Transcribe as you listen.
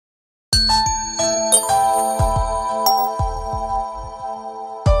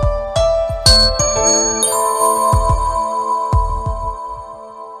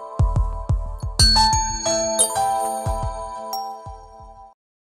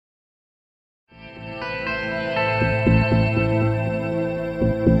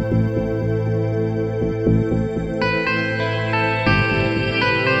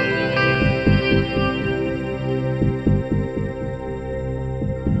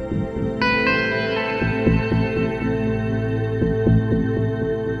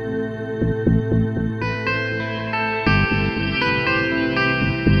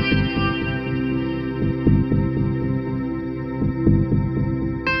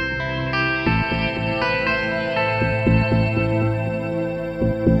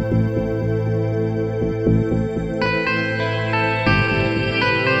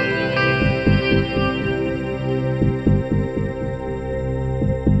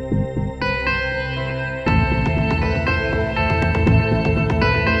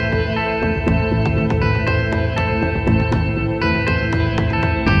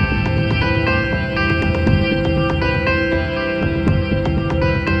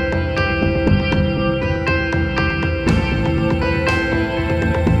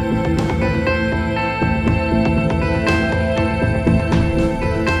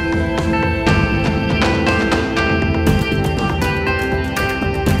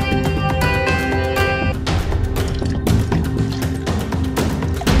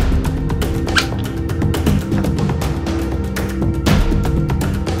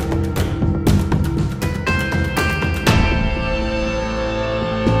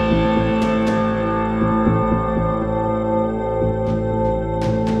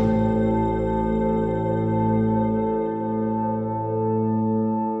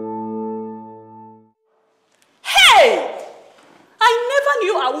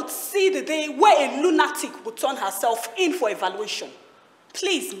see the day where a lunatic will turn herself in for evaluation.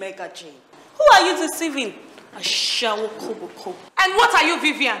 Please, Mega Jane. Who are you deceiving? Ashawo Koboko. And what are you,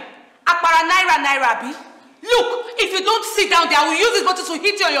 Vivian? Akpara Naira Bi? Look, if you don't sit down there, I will use this bottle to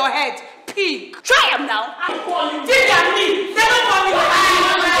hit you on your head. Pig. Try him now. I'm calling. Vivian, me. They don't call me.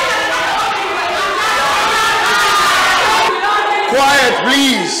 Quiet,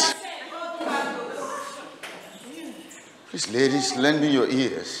 please. Please, ladies, lend me your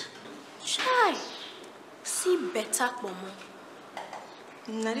ears. Try. See better, Momo.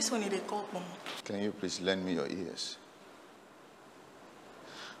 Now this one is called Momo. Can you please lend me your ears?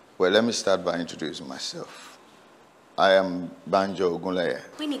 Well, let me start by introducing myself. I am Banjo Ogunleye.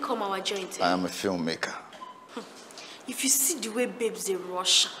 When he come our joint, I am a filmmaker. If you see the way babes they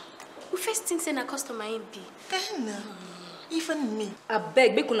rush, we first think send a customer MP. Even me. I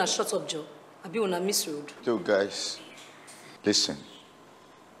beg, make una shut up, Joe. I be on a misroad. So, guys, listen.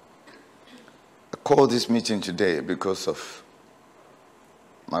 I called this meeting today because of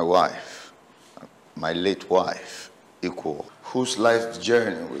my wife, my late wife, Equal, whose life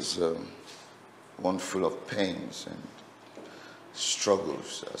journey was one full of pains and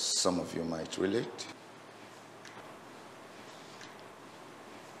struggles, as some of you might relate.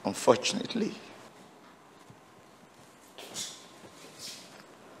 Unfortunately,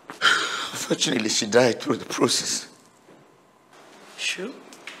 she died through the process. Sure?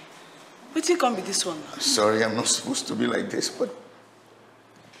 What you come with this one? Sorry, I'm not supposed to be like this, but...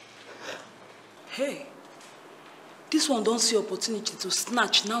 Hey, this one don't see opportunity to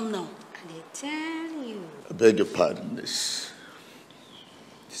snatch now. I tell you. I beg your pardon, this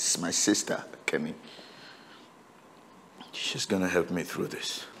is my sister, Kemi. She's gonna help me through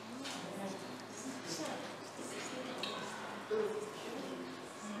this.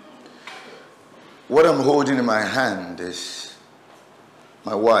 What I'm holding in my hand is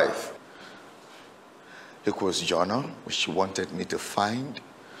my wife. It was journal which she wanted me to find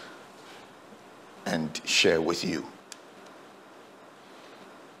and share with you.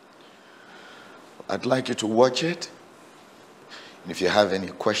 I'd like you to watch it. And if you have any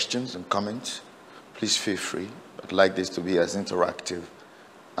questions and comments, please feel free. I'd like this to be as interactive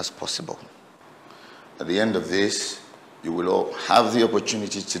as possible. At the end of this, you will all have the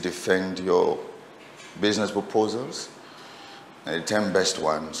opportunity to defend your business proposals, and the 10 best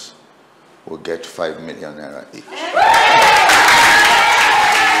ones will get 5 million naira each.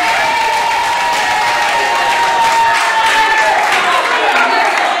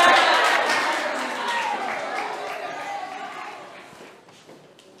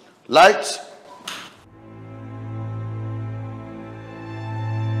 Lights.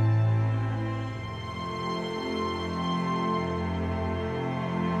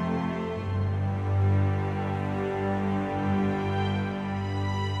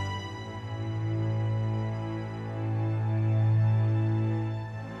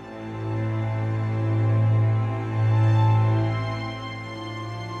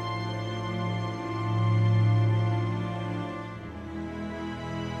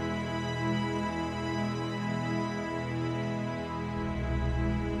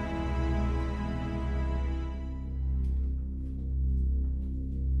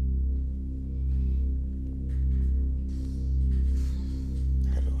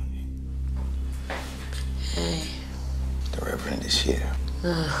 The Reverend is here.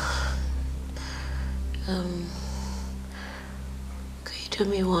 Could you do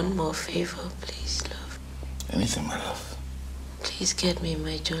me one more favor, please, love? Anything, my love. Please get me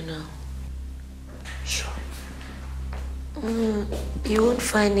my journal. Sure. You won't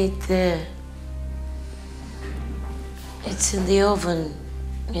find it there. It's in the oven,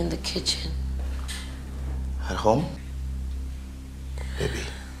 in the kitchen. At home? Baby.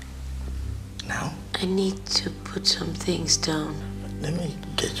 Now? I need to put some things down. Let me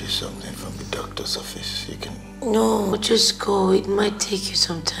get you something from the doctor's office. You can... No, just go. It might take you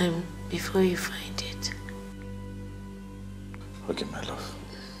some time before you find it. Okay, my love.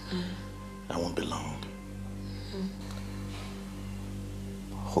 I won't be long.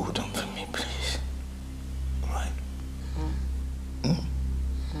 Hold on for me, please. All right?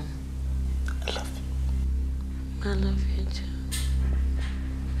 I love you. I love you too.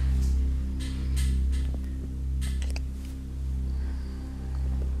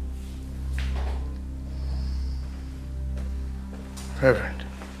 Reverend.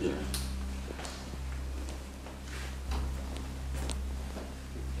 Yeah.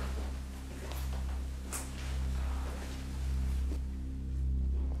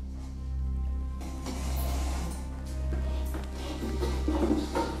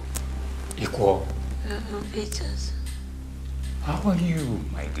 Equal. Peters. How are you,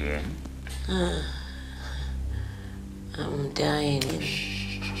 my dear? I'm dying.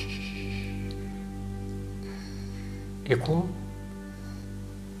 Echo?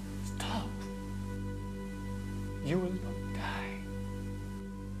 Stop. You will not die.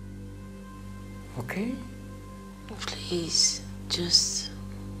 Okay? Please, just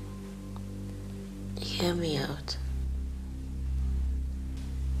hear me out.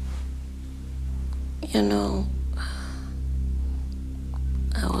 You know,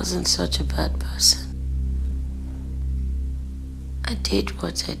 I wasn't such a bad person. I did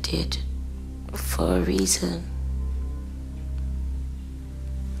what I did for a reason.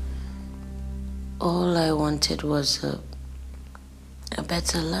 All I wanted was a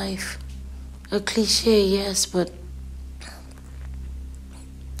better life. A cliche, yes, but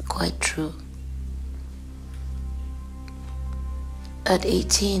quite true. At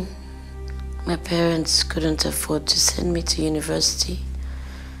 18, my parents couldn't afford to send me to university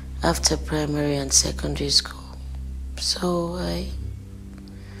after primary and secondary school. So I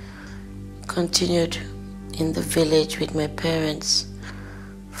continued in the village with my parents,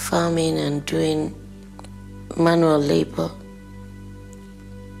 farming and doing manual labor.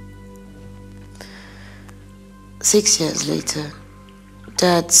 6 years later,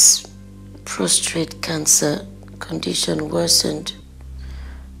 Dad's prostate cancer condition worsened,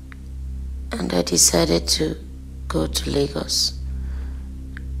 and I decided to go to Lagos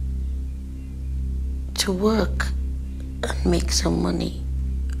to work and make some money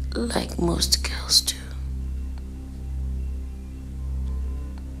like most girls do.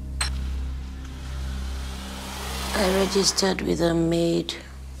 I registered with a maid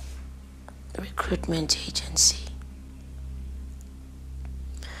recruitment agency.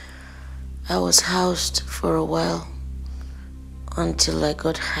 I was housed for a while until I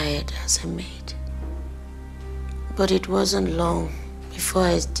got hired as a maid. But it wasn't long before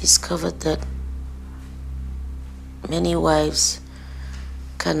I discovered that many wives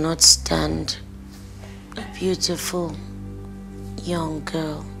cannot stand a beautiful young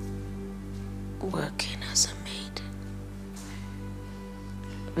girl working as a maid,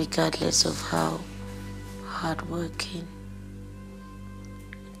 regardless of how hardworking,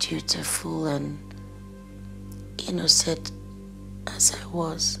 dutiful, and innocent as I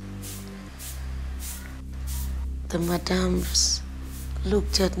was. The madams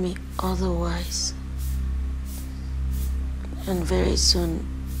looked at me otherwise, and very soon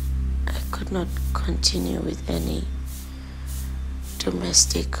I could not continue with any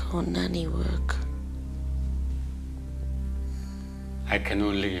domestic or nanny work. I can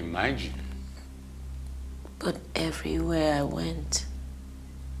only imagine. But everywhere I went,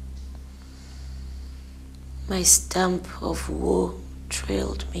 my stamp of woe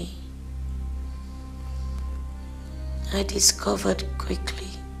trailed me. I discovered quickly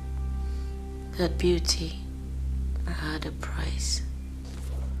that beauty had a price.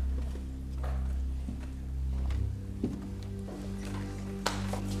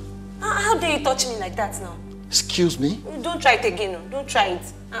 How dare you touch me like that now? Excuse me? Don't try it again. No. Don't try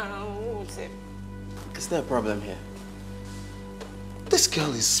it. Is there a problem here? This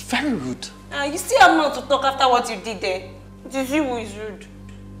girl is very rude. You still have more to talk after what you did there. It is you who is rude.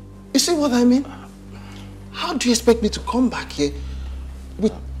 You see what I mean? How do you expect me to come back here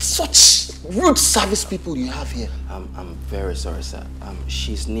with such rude service people you have here? I'm very sorry, sir.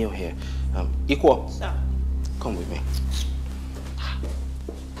 She's new here. Equal. Sir. Come with me.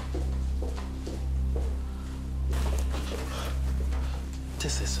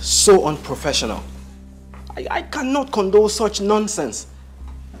 This is so unprofessional. I cannot condone such nonsense.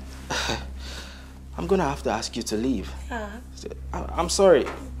 I'm gonna have to ask you to leave. I'm sorry,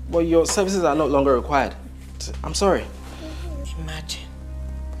 but your services are no longer required. I'm sorry. Imagine,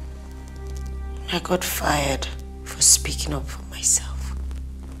 I got fired for speaking up for myself.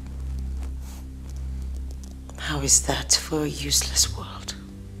 How is that for a useless world?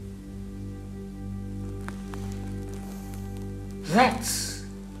 That's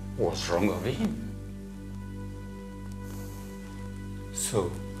what's wrong of him.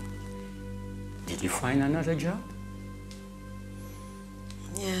 So, did you find another job?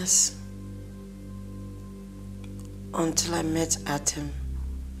 Yes. Until I met Atom,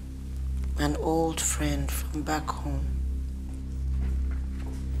 an old friend from back home.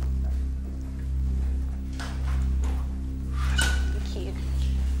 Thank you.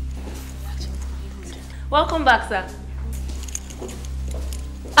 Welcome back, sir.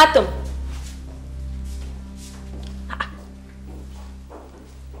 Atom.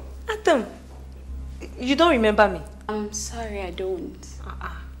 Atom, you don't remember me? I'm sorry, I don't.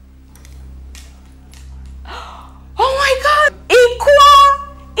 Oh my God!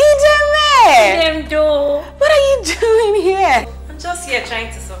 here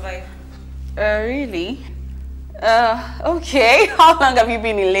trying to survive. Really? Okay. How long have you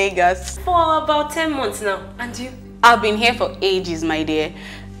been in Lagos? For about 10 months now. And you? I've been here for ages, my dear.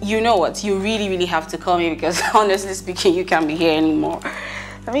 You know what? You really have to call me because honestly speaking, you can't be here anymore.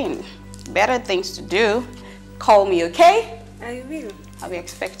 I mean, better things to do. Call me, okay? I will. I'll be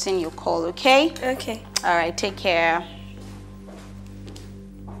expecting your call, okay? Okay. All right, take care.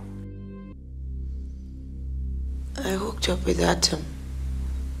 I hooked up with Atom.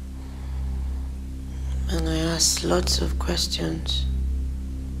 And I asked lots of questions.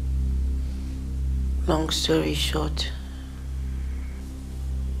 Long story short,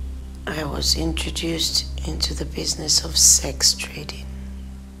 I was introduced into the business of sex trading.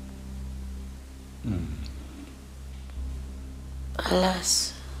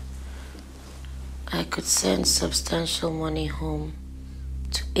 Alas, I could send substantial money home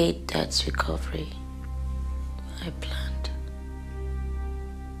to aid Dad's recovery. I planned.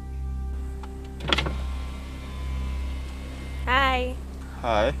 Hi.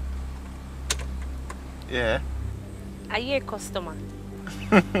 Hi. Yeah. Are you a customer?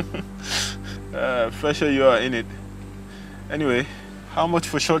 Fresher you are in it. Anyway, how much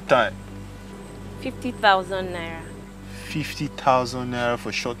for short time? 50,000 naira. 50,000 naira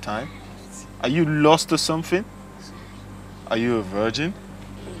for short time? Are you lost or something? Are you a virgin?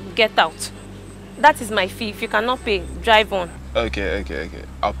 Get out. That is my fee. If you cannot pay, drive on. Okay.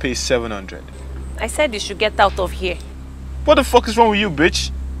 I'll pay 700. I said you should get out of here. What the fuck is wrong with you,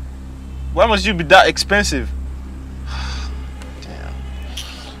 bitch? Why must you be that expensive? Damn.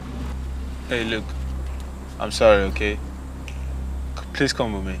 Hey, look. I'm sorry, okay? Please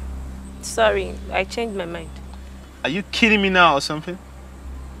come with me. Sorry, I changed my mind. Are you kidding me now or something?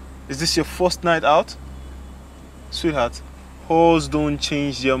 Is this your first night out? Sweetheart, whores don't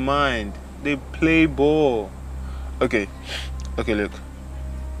change their mind. They play ball. Okay, look.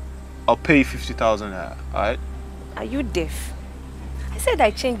 I'll pay you 50,000 naira, alright? Are you deaf? I said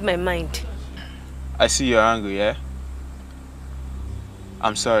I changed my mind. I see you're angry, yeah?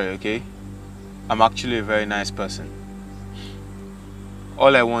 I'm sorry, okay? I'm actually a very nice person.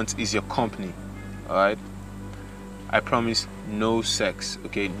 All I want is your company, alright? I promise no sex,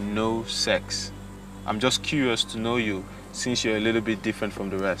 okay? No sex. I'm just curious to know you since you're a little bit different from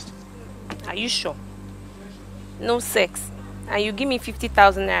the rest. Are you sure? No sex. And you give me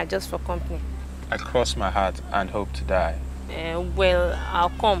 50,000 naira just for company. I cross my heart and hope to die. Well, I'll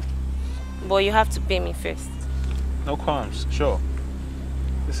come. But you have to pay me first. No qualms, sure.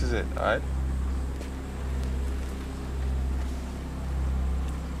 This is it, alright?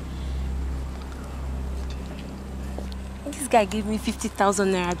 This guy gave me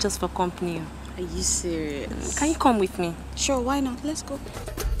 50,000 naira just for company. Are you serious? Can you come with me? Sure, why not? Let's go.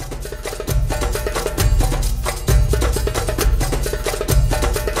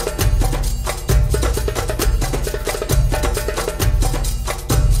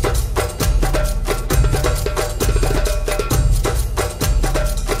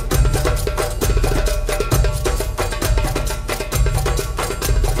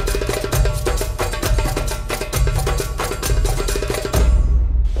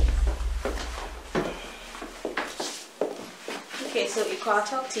 I'll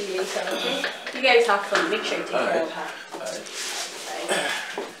talk to you later, okay? You guys have fun. Make sure you take care of her.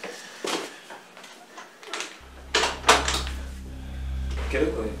 Get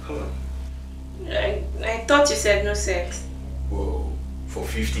up, come on. I thought you said no sex. Whoa, for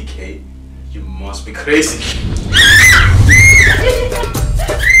 50K? You must be crazy.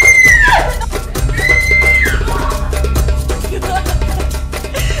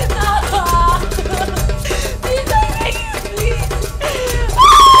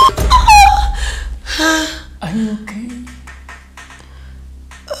 Are you okay?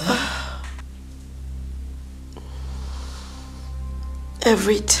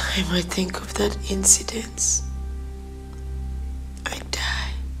 Every time I think of that incident, I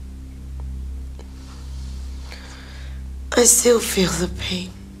die. I still feel the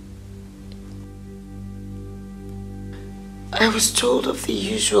pain. I was told of the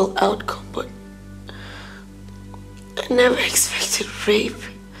usual outcome, but I never expected rape.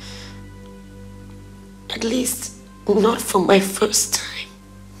 At least, not for my first time.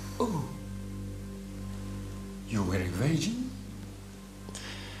 Oh. You were a virgin?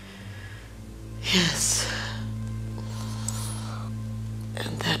 Yes.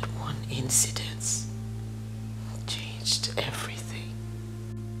 And that one incident changed everything.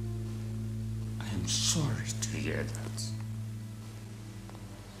 I am sorry to hear that.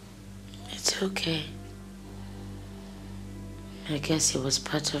 It's okay. I guess it was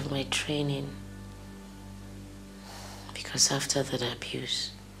part of my training. Because after that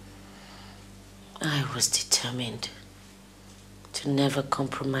abuse, I was determined to never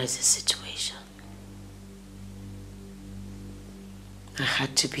compromise the situation. I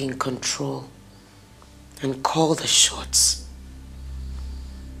had to be in control and call the shots.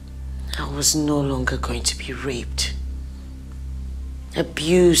 I was no longer going to be raped,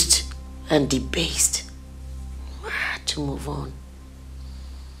 abused, and debased. I had to move on.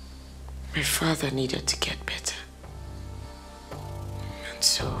 My father needed to get better. And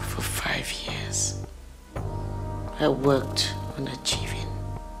so for 5 years, I worked on achieving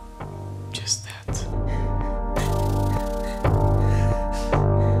just that.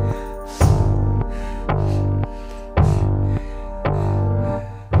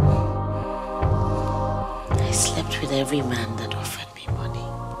 I slept with every man that offered me money.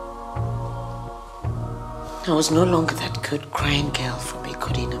 I was no longer that good crying girl from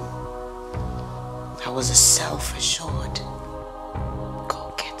Ikorinum. I was a self-assured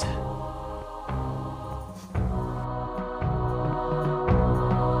go-getter.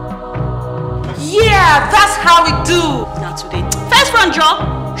 Yeah, that's how we do. Now today. First round,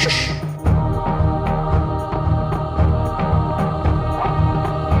 Joe. Shush.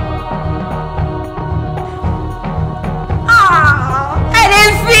 I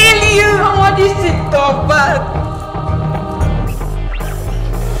didn't feel you. I want this to talk back.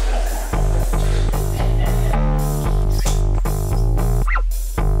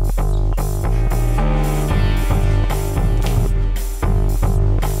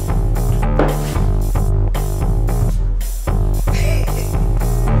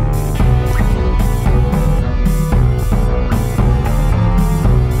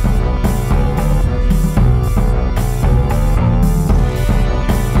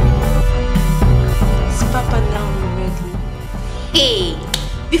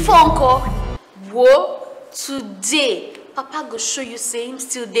 Uncle, whoa, today, Papa go show you say him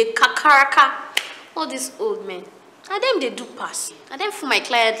still dey kakaraka. All these old men, and them they do pass. And them for my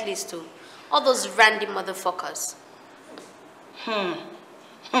client list too. All those random motherfuckers.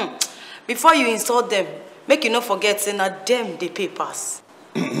 Before you insult them, make you not forget, say na them they pay pass.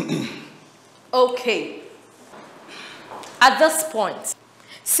 Okay. At this point,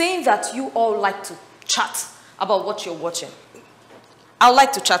 seeing that you all like to chat about what you're watching, I'd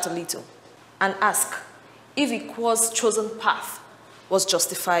like to chat a little and ask if Ikwo's chosen path was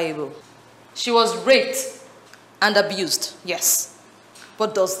justifiable. She was raped and abused, yes.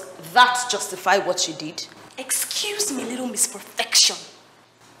 But does that justify what she did? Excuse me, little Miss Perfection.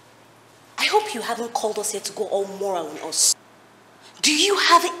 I hope you haven't called us here to go all moral on us. Do you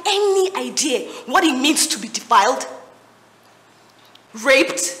have any idea what it means to be defiled?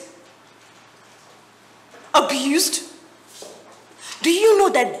 Raped? Abused? Do you know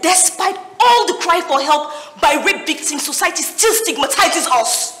that despite all the cry for help by rape victims, society still stigmatizes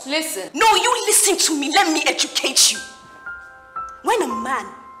us? Listen. No, you listen to me. Let me educate you. When a man,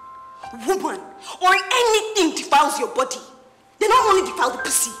 woman, or anything defiles your body, they not only defile the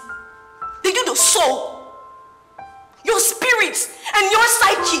pussy, they do the soul, your spirit, and your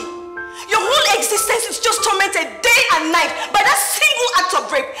psyche. Your whole existence is just tormented day and night by that single act of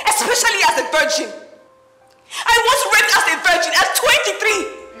rape, especially as a virgin. I was raped as a virgin at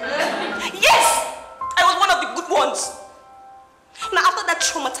 23. Yes, I was one of the good ones. Now, after that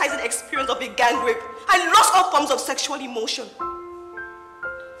traumatizing experience of a gang rape, I lost all forms of sexual emotion.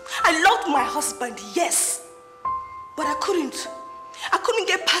 I loved my husband, yes, but I couldn't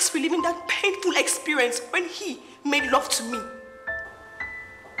get past reliving that painful experience when he made love to me.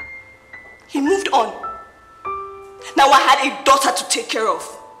 He moved on. Now I had a daughter to take care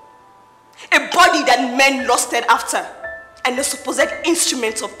of. A body that men lusted after, and a supposed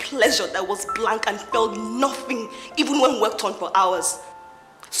instrument of pleasure that was blank and felt nothing even when worked on for hours.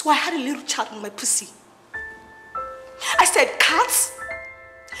 So I had a little child on my pussy. I said, Kat,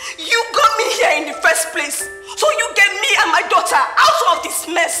 you got me here in the first place, so you get me and my daughter out of this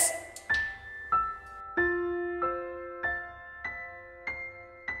mess.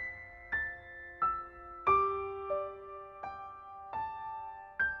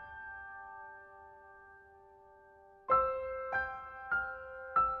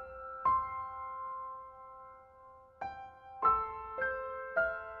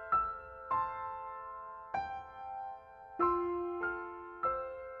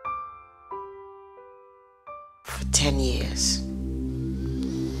 For 10 years,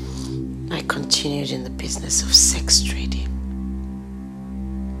 I continued in the business of sex trading.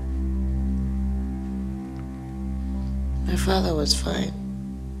 My father was fine.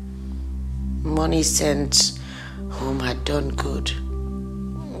 Money sent home had done good.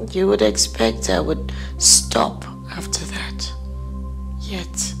 You would expect I would stop After that,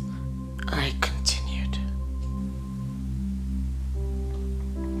 yet I continued.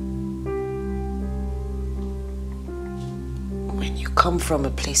 When you come from a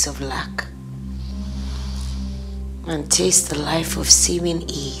place of lack and taste the life of seeming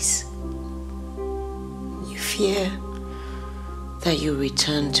ease, you fear that you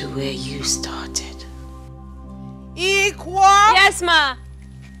return to where you started. Equa! Yes, ma.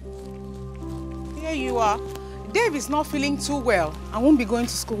 Here you are. Dave is not feeling too well. I won't be going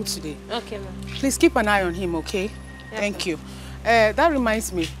to school today. Okay, ma. Please keep an eye on him, okay? Yes, thank you. That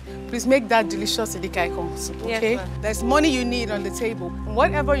reminds me. Please make that delicious edikaikong soup, okay? Yes, there's money you need on the table.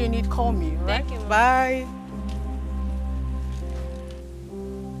 Whatever you need, call me, all right? Thank you, bye.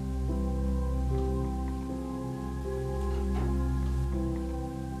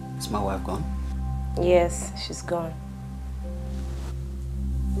 Is my wife gone? Yes, she's gone.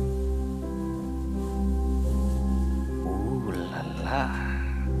 Ooh la la.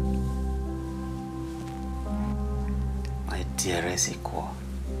 My dearest Equa.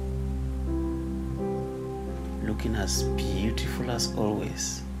 Looking as beautiful as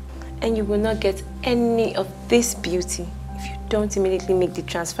always. And you will not get any of this beauty if you don't immediately make the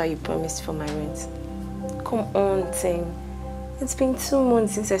transfer you promised for my rent. Come on, Ting. It's been 2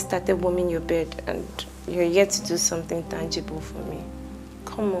 months since I started warming your bed and you're yet to do something tangible for me.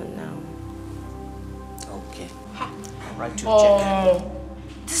 Come on now. Okay. Right to check.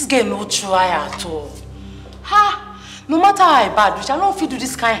 This girl no try at all. Ha! No matter how bad, which I don't feel do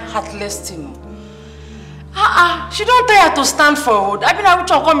this kind of heartless thing. She don't tire to stand forward. I mean, I will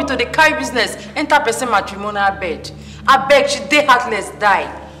come into the carry business, enter person matrimonial bed. I beg, she dey heartless, die.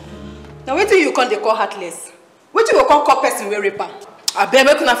 Now, wait till you can't call heartless. Wait till you can't call person we rape. I beg,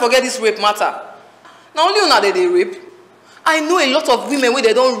 make una forget this rape matter. Now, only una they rape. I know a lot of women where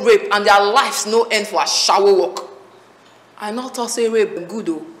they don't rape and their lives no end for a shower walk. I not also say rape good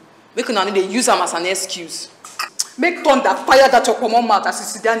though. Make una need to use them as an excuse. Make thunder fire that your common mouth as you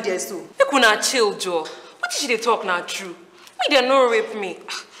sit down there so. Make una chill, Joe. What did she talk now true? Me they no rape me,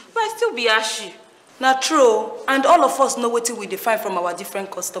 but I still be ashy. Now true, and all of us know what we define from our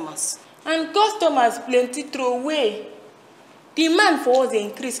different customers. And customers plenty throw away. Demand for us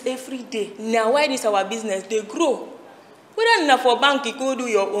increase every day. Now why this our business they grow? Whether na for bank you go do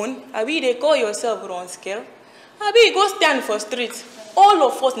your own, abi they call yourself on scale, abi you go stand for street. All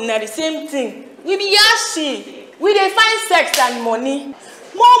of us na the same thing. We be ashy. We dey find sex and money.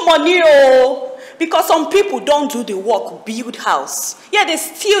 More money, oh! Because some people don't do the work, build house. Yeah, they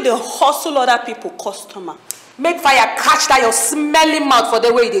steal the hustle other people customer. Make fire catch that your smelling mouth for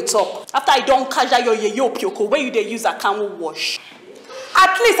the way they talk. After I don't catch that your pioko, where you they use a camel wash.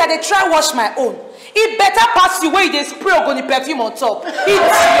 At least I dey try wash my own. It better pass you where they spray ogoni perfume on top. Oh,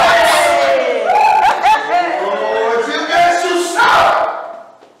 you guys should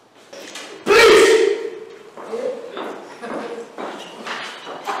stop! Please!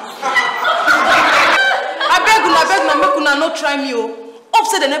 I beg una, make una no try me, oh. Hope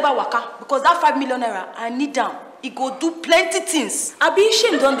say they never waka, because that 5 million naira, I need them. It go do plenty things. I be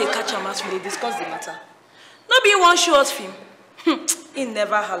ashamed don't they catch am as we dey discuss the matter. No be one short film. He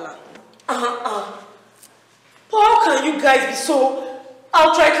never holla. But how can you guys be so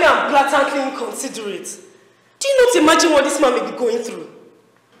outrightly and blatantly inconsiderate? Do you not imagine what this man may be going through?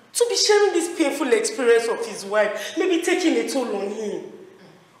 To be sharing this painful experience of his wife, maybe taking a toll on him.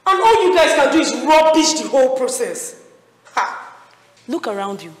 And all you guys can do is rubbish the whole process. Ha! Look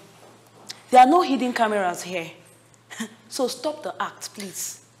around you. There are no hidden cameras here. So stop the act,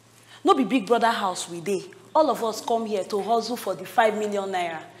 please. No be Big Brother house we dey. All of us come here to hustle for the 5 million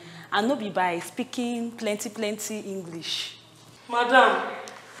naira. And no be by speaking plenty English. Madam,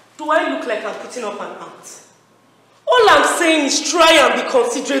 do I look like I'm putting up an act? All I'm saying is try and be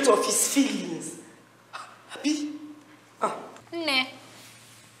considerate of his feelings. Abi? Nne,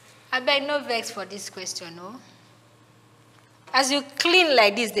 I beg no vex for this question, no? As you clean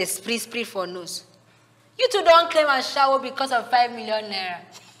like this, they spree for nose. You two don't claim and shower because of 5 million naira.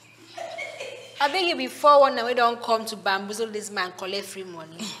 I beg you before one we don't come to bamboozle this man collect free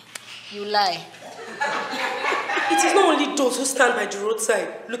money. You lie. It is not only those who stand by the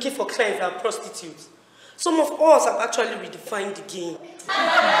roadside looking for clients that are prostitutes. Some of us have actually redefined the game.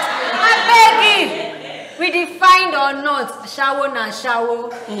 I beg you! Redefined or not, shower na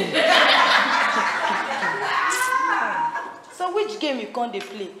shower. So which game you can't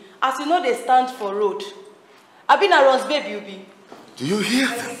play? As you know they stand for road. I've been a Rose baby, you be. Do you hear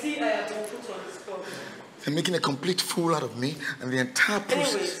I them? see I have been put on the spot. They're making a complete fool out of me and the entire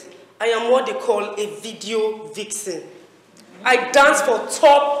process. Anyways, I am what they call a video vixen. I dance for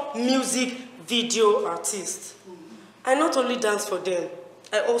top music video artists. I not only dance for them,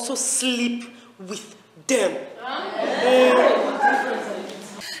 I also sleep with them.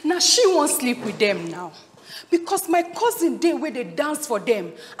 Now she won't sleep with them now. Because my cousin dey where they dance for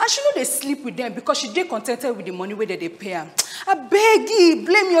them. And she know they sleep with them because she dey contented with the money where they pay her. I beg you,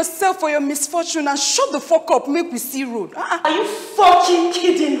 blame yourself for your misfortune and shut the fuck up, make we see road. Are you fucking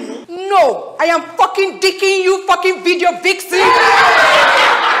kidding me? No, I am fucking dicking you, fucking video vixen.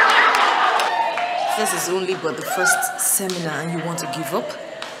 This is only but the first seminar and you want to give up?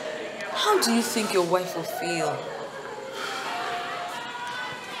 How do you think your wife will feel?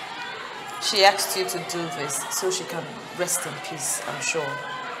 She asked you to do this so she can rest in peace, I'm sure.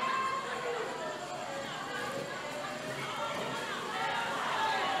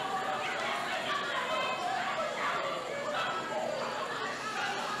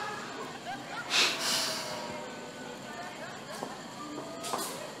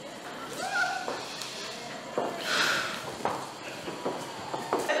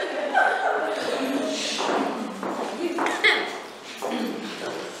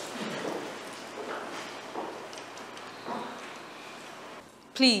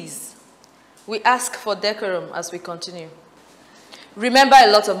 Please, we ask for decorum as we continue. Remember, a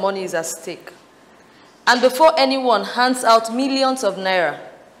lot of money is at stake. And before anyone hands out millions of naira,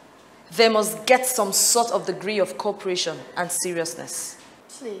 they must get some sort of degree of cooperation and seriousness.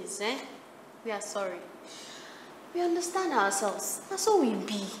 Please, we are sorry. We understand ourselves. That's all we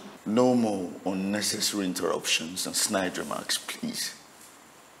be. No more unnecessary interruptions and snide remarks, please.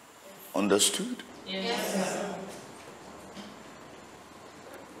 Understood? Yes.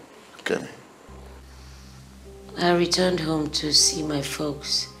 Okay. I returned home to see my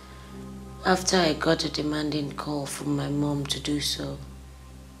folks after I got a demanding call from my mom to do so.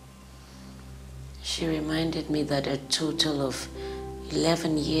 She reminded me that a total of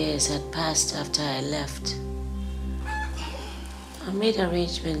 11 years had passed after I left. I made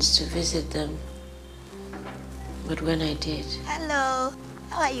arrangements to visit them, but when I did... Hello,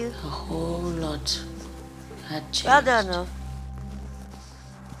 how are you? A whole lot had changed. Well done, no?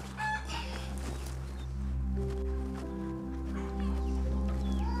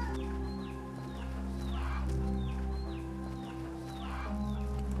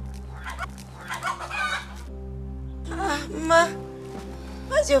 Ma,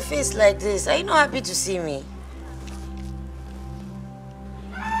 why's your face like this? Are you not happy to see me?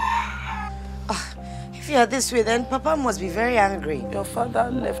 If you are this way, then Papa must be very angry. Your father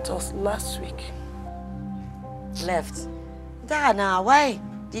left us last week. Left? Dana, why?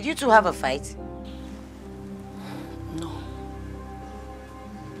 Did you two have a fight? No.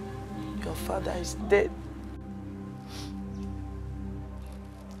 Your father is dead.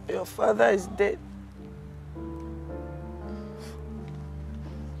 Your father is dead.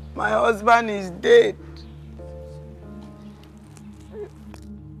 My husband is dead.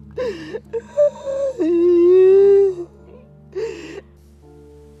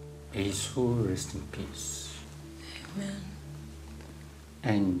 May his soul rest in peace. Amen.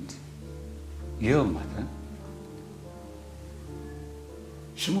 And your mother,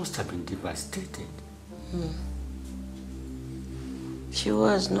 she must have been devastated. She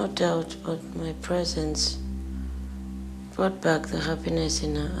was, no doubt, but my presence brought back the happiness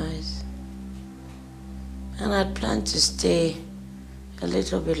in her eyes. And I'd planned to stay a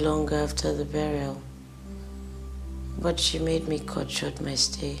little bit longer after the burial, but she made me cut short my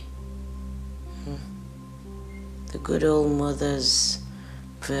stay. The good old mother's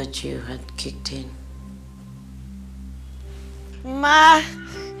virtue had kicked in. Ma,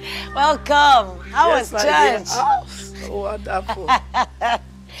 welcome. How was church? Oh, so wonderful.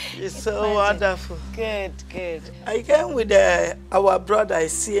 It's so wonderful. Good, good. I came with our brother,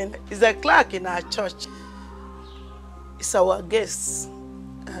 Isiene. He's a clerk in our church. He's our guest.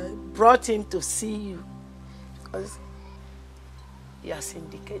 I brought him to see you because he has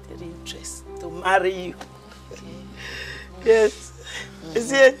indicated interest to marry you. Yes.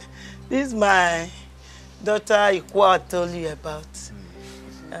 Isiene, this is my daughter Ikwa I told you about.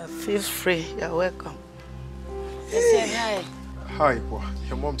 Feel free. You're welcome. Isiene, hi. Hi, Ikwa.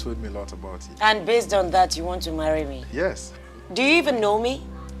 Your mom told me a lot about you. And based on that, you want to marry me? Yes. Do you even know me?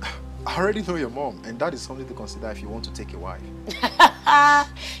 I already know your mom, and that is something to consider if you want to take a wife.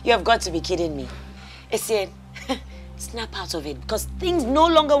 You have got to be kidding me. Isiene, snap out of it, because things no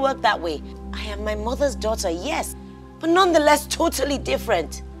longer work that way. I am my mother's daughter, yes, but nonetheless totally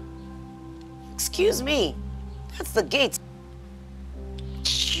different. Excuse me, that's the gate.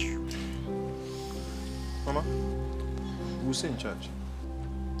 Mama, we'll see in church.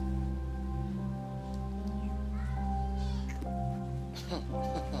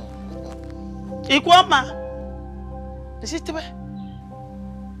 Ikwama,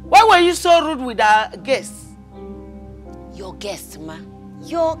 Why were you so rude with our guests? Your guest, ma.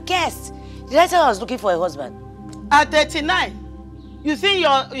 Your guest. Did I tell you I was looking for a husband? At 39, you think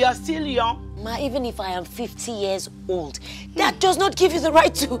you're still young? Ma, even if I am 50 years old, that does not give you the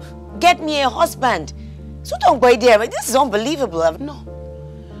right to get me a husband. So don't go there. This is unbelievable. No.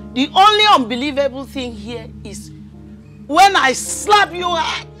 The only unbelievable thing here is when I slap you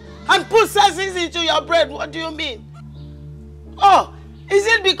and put sessions into your bread. What do you mean? Oh, is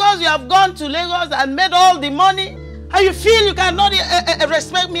it because you have gone to Lagos and made all the money and you feel you cannot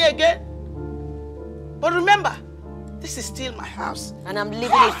respect me again? But remember, this is still my house. And I'm leaving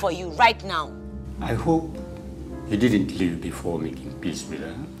it for you right now. I hope you didn't leave before making peace with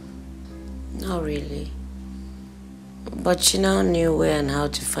her. Not really. But she now knew where and how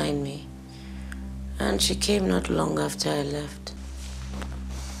to find me. And she came not long after I left.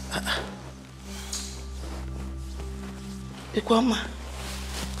 Ikwama.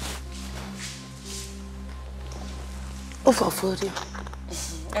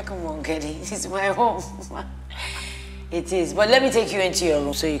 Come on, Geddy. It's my home. It is. But let me take you into your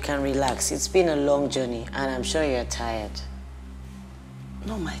room so you can relax. It's been a long journey and I'm sure you're tired.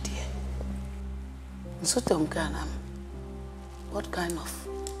 No, my dear. What kind of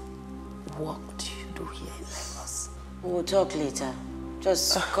work do you do here in Lagos? We'll talk later.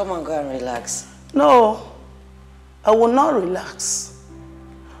 Just come and go and relax. No, I will not relax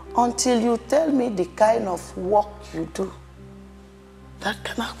until you tell me the kind of work you do that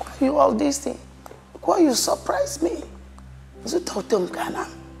can acquire you all these things. Why you surprise me?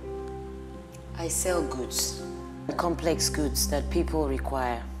 I sell goods, complex goods that people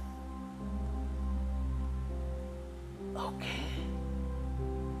require. Okay.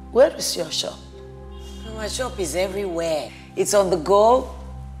 Where is your shop? My shop is everywhere. It's on the go,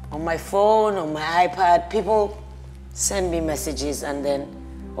 on my phone, on my iPad. People send me messages and then,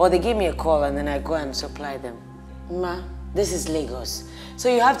 or they give me a call and then I go and supply them. Ma, this is Lagos. So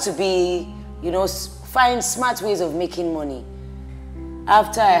you have to be, you know, find smart ways of making money.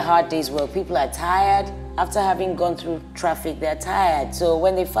 After a hard day's work, people are tired. After having gone through traffic, they're tired. So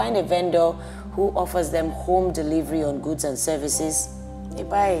when they find a vendor who offers them home delivery on goods and services, they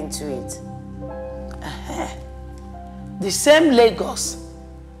buy into it. The same Lagos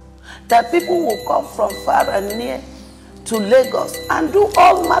that people will come from far and near to Lagos and do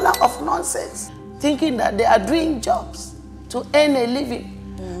all manner of nonsense, thinking that they are doing jobs to earn a living.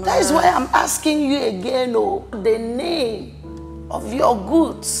 That is why I'm asking you again, the name of your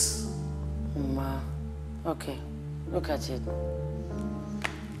goods. Ma, okay, look at it.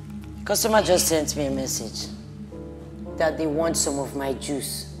 Customer just sent me a message that they want some of my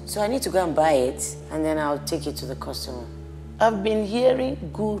juice. So I need to go and buy it, and then I'll take it to the customer. I've been hearing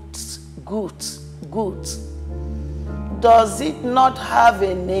goods, goods, goods. Does it not have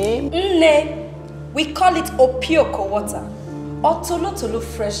a name? Nne, we call it opioko water. Or tolo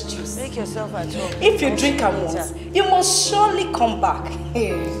fresh juice. Make yourself at home. If you drink it once, you must surely come back.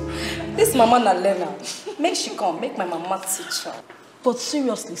 This mama na learner. Make she come, make my mama teach her. But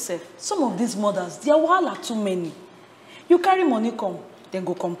seriously, Seth, some of these mothers, their wahala too many. You carry money come, then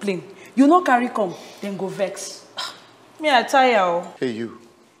go complain. You no carry come, then go vex. Me, I tire. Hey, you.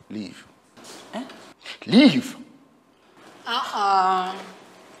 Leave. Eh? Leave. Oga.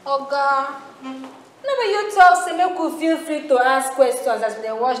 No, but you tell say make you feel free to ask questions as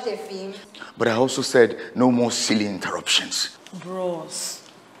they watch the film. But I also said no more silly interruptions. Bros,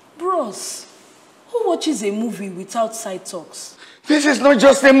 who watches a movie without side talks? This is not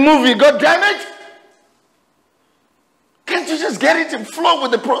just a movie, God damn it! Can't you just get it and flow with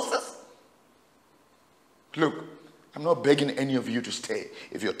the process? Look, I'm not begging any of you to stay.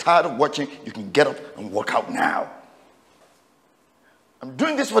 If you're tired of watching, you can get up and walk out now. I'm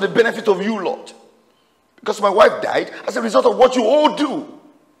doing this for the benefit of you lot. Because my wife died as a result of what you all do.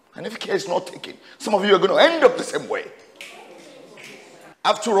 And if care is not taken, some of you are going to end up the same way.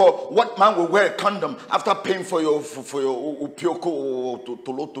 After all, what man will wear a condom after paying for your opioko or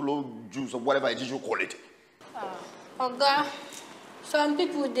tolo juice or whatever it is you call it? Oga, some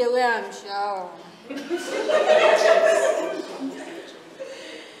people they wear them, sure.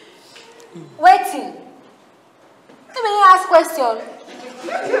 Waiting. Let me ask question.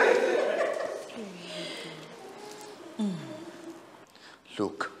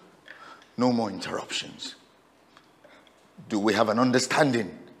 Look, no more interruptions. Do we have an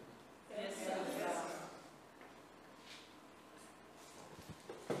understanding? Yes,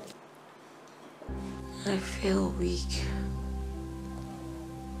 sir. I feel weak.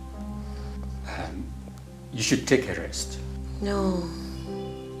 You should take a rest. No.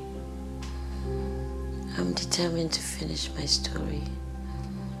 I'm determined to finish my story.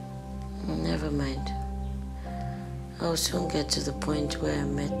 Never mind. I'll soon get to the point where I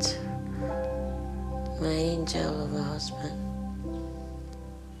met my angel of a husband,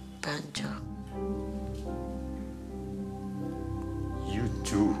 Banjo. You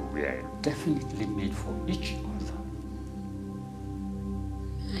two were definitely made for each other.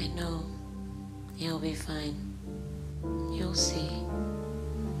 I know. You'll be fine. You'll see.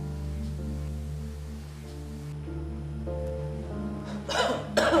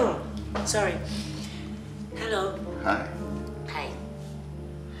 Sorry. Hello. Hi. Hi.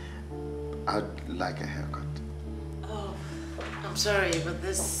 I'd like a haircut. Oh, I'm sorry, but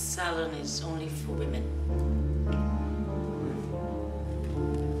this salon is only for women.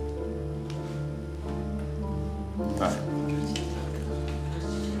 Hi.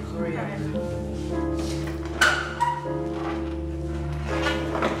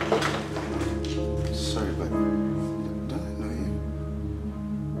 Sorry, but don't I know you?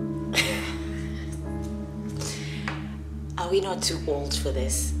 Are we not too old for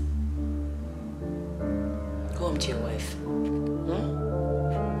this? Go home to your wife.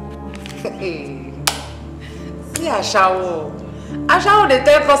 See Ashawo. Ashawo dey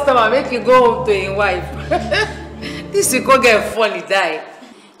tell customer make you go home to him wife. This will go get funny die.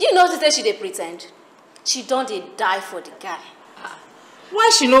 You know today she dey pretend. She don't die for the guy. Why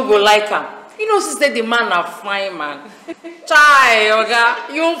she no go like him? You know she said the man a fine man. Chai, Oga,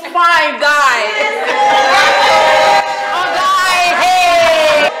 you fine die. Oga,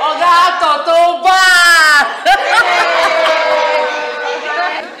 hey, Oga Totoba.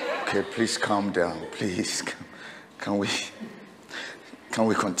 Okay, please calm down, please. Can we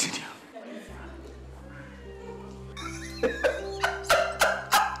continue?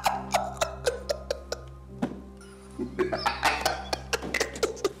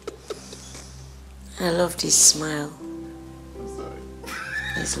 I love his smile. I'm sorry.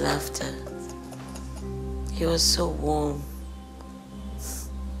 His laughter. He was so warm.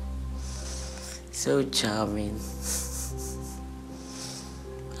 So charming.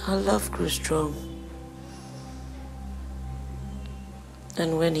 Our love grew strong.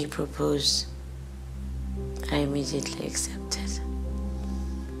 And when he proposed, I immediately accepted.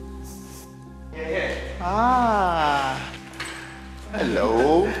 Ah.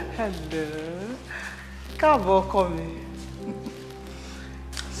 Hello. Hello. Káàbọ̀ ọkọ mi.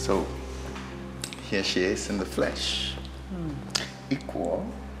 So, here she is in the flesh. Equal.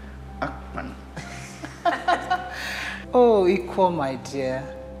 Akman. Oh, equal, my dear.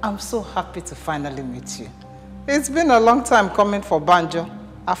 I'm so happy to finally meet you. It's been a long time coming for Banjo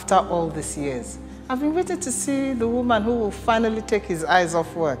after all these years. I've been waiting to see the woman who will finally take his eyes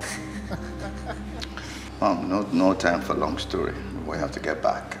off work. No time for long story. We have to get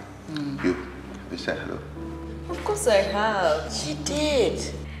back. You said hello. Of course I have. She did.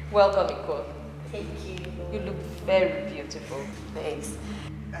 Welcome, Iko. Thank you. You look very beautiful. Thanks.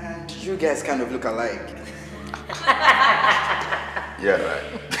 And you guys kind of look alike. Yeah, right.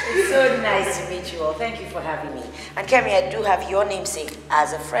 It's so nice to meet you all. Thank you for having me. And Kemi, I do have your namesake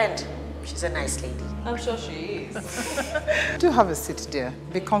as a friend. She's a nice lady. I'm sure she is. Do have a seat, dear.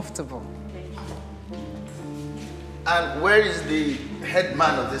 Be comfortable. And where is the head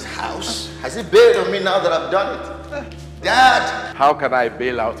man of this house? Has he bailed on me now that I've done it? Dad! How can I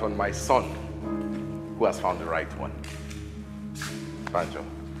bail out on my son who has found the right one? Banjo.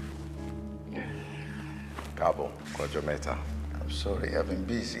 Cabo, Kojo Meta. I'm sorry, I've been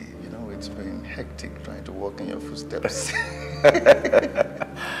busy. You know, it's been hectic trying to walk in your footsteps.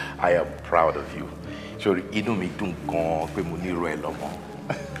 I am proud of you.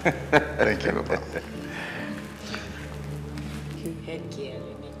 Thank you,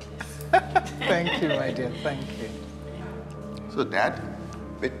 Papa. Thank you, my dear. Thank you. So, Dad,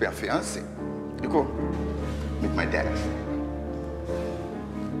 meet my fiancé. You go meet my dad.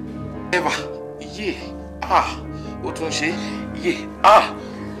 Eva, yeah, ah, Otunse, yeah, ah,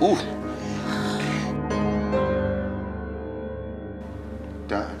 ooh.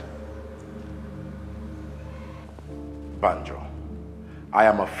 Dad. Banjo, I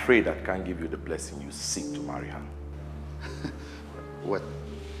am afraid I can't give you the blessing you seek to marry her. What?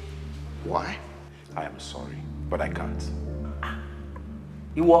 Why? I am sorry, but I can't.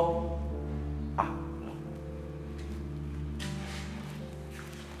 Iwo.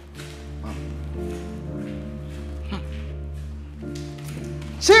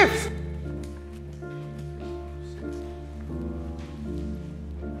 Chief!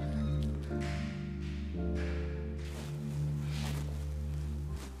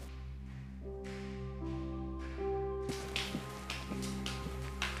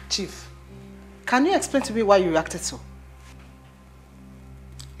 Chief, Can you explain to me why you reacted so?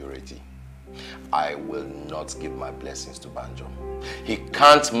 Ureti, I will not give my blessings to Banjo. He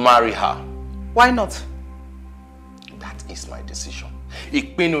can't marry her. Why not? That is my decision.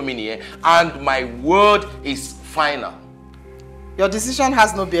 And my word is final. Your decision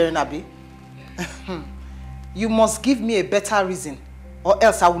has no bearing, Abi. You must give me a better reason, or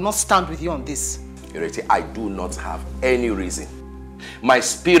else I will not stand with you on this. Ureti, I do not have any reason. My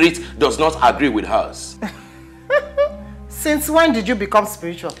spirit does not agree with hers. Since when did you become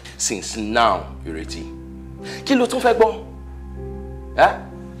spiritual? Since now, Ureti. Kí ló tún fẹ́ gbọ́? Eh?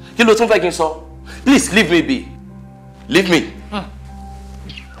 Kí ló tún fẹ́ kí n sọ? Please leave me be. Leave me.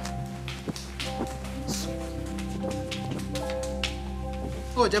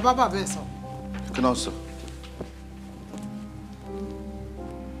 Oh, jẹ́ bàbá bẹ́ẹ̀ sọ. You can also.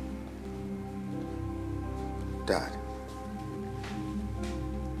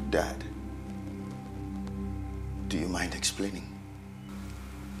 Dad, do you mind explaining?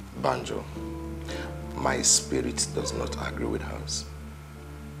 Banjo, my spirit does not agree with hers.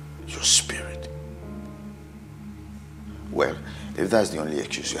 Your spirit? Well, if that's the only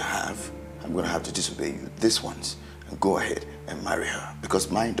excuse you have, I'm going to have to disobey you this once and go ahead and marry her,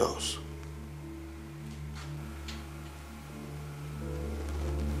 because mine does.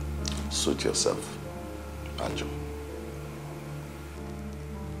 Suit yourself, Banjo.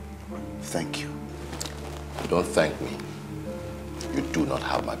 Thank you. Don't thank me. You do not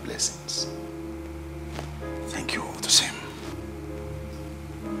have my blessings. Thank you all the same.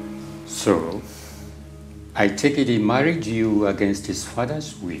 So, I take it he married you against his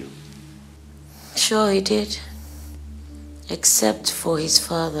father's will? Sure he did. Except for his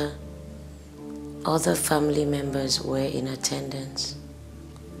father. Other family members were in attendance.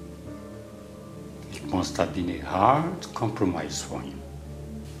 It must have been a hard compromise for him.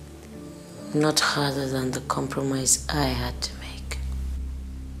 Not harder than the compromise I had to make.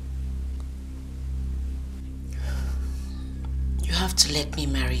 You have to let me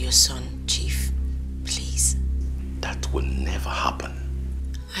marry your son, Chief. Please. That will never happen.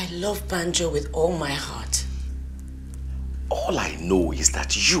 I love Banjo with all my heart. All I know is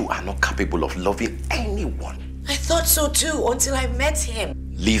that you are not capable of loving anyone. I thought so too until I met him.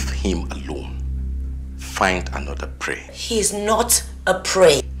 Leave him alone. Find another prey. He is not a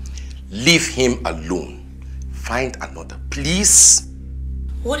prey. Leave him alone. Find another, please.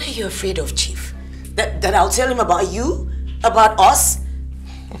 What are you afraid of, Chief? That I'll tell him about you? About us?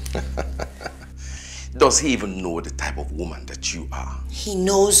 Does he even know the type of woman that you are? He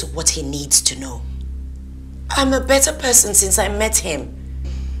knows what he needs to know. I'm a better person since I met him.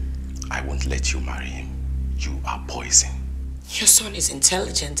 I won't let you marry him. You are poison. Your son is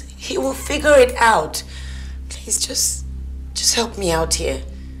intelligent. He will figure it out. Please, just help me out here.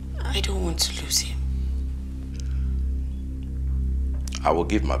 I don't want to lose him. I will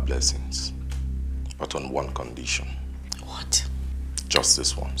give my blessings, but on one condition. What? Just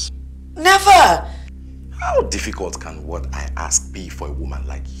this once. Never! How difficult can what I ask be for a woman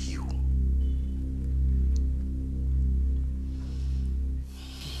like you?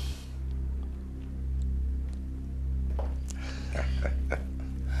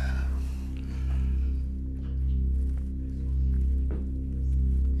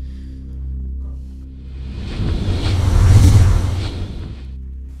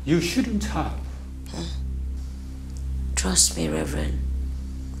 You shouldn't have. Trust me, Reverend.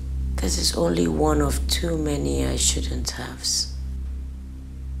 This is only one of too many I shouldn't haves.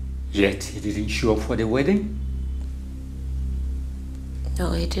 Yet he didn't show up for the wedding?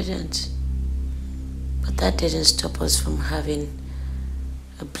 No, he didn't. But that didn't stop us from having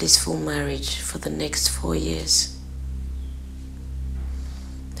a blissful marriage for the next 4 years.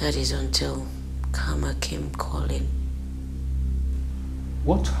 That is until karma came calling.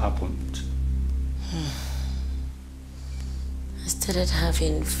 What happened? I started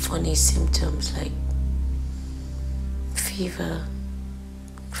having funny symptoms like fever,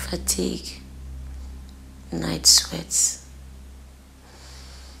 fatigue, night sweats,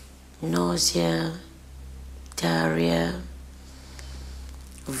 nausea, diarrhea,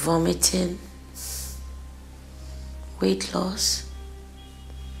 vomiting, weight loss.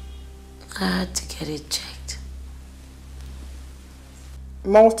 I had to get it checked.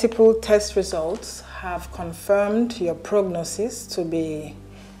 Multiple test results have confirmed your prognosis to be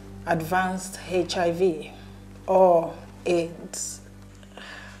advanced HIV or AIDS.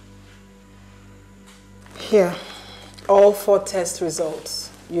 Here, all 4 test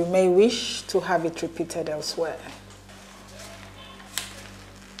results. You may wish to have it repeated elsewhere.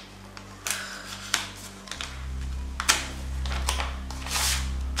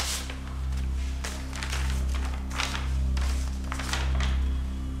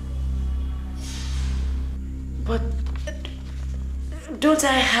 But don't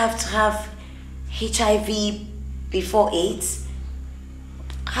I have to have HIV before AIDS?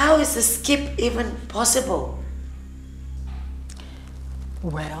 How is the skip even possible?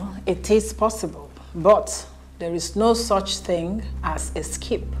 Well, it is possible, but there is no such thing as a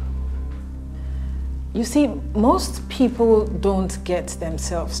skip. You see, most people don't get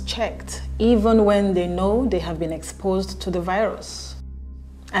themselves checked, even when they know they have been exposed to the virus.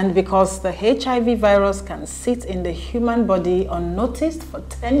 And because the HIV virus can sit in the human body unnoticed for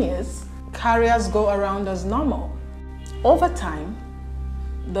 10 years, carriers go around as normal. Over time,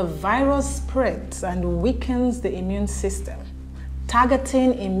 the virus spreads and weakens the immune system,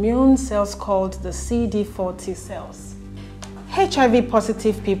 targeting immune cells called the CD4 T cells.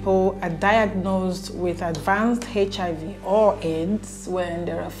 HIV-positive people are diagnosed with advanced HIV or AIDS when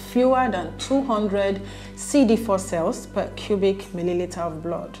there are fewer than 200 CD4 cells per cubic milliliter of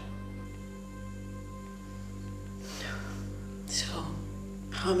blood. So,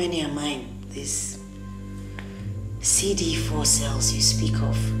 how many are mine, these CD4 cells you speak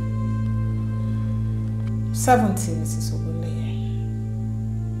of? 70, Mrs. Ogunleye.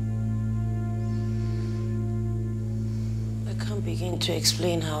 I can't begin to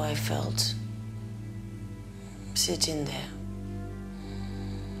explain how I felt sitting there.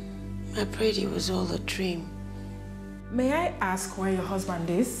 I prayed it was all a dream. May I ask where your husband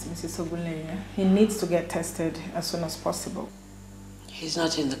is, Mrs. Ogunleye? He needs to get tested as soon as possible. He's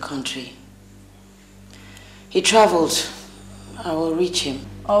not in the country. He traveled. I will reach him.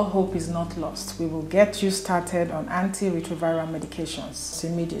 All hope is not lost. We will get you started on antiretroviral medications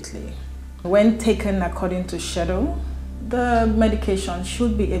immediately. When taken according to schedule, the medication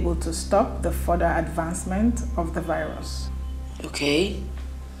should be able to stop the further advancement of the virus. Okay.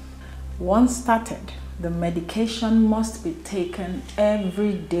 Once started, the medication must be taken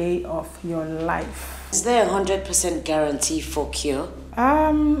every day of your life. Is there a 100% guarantee for cure?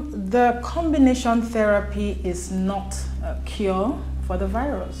 The combination therapy is not a cure for the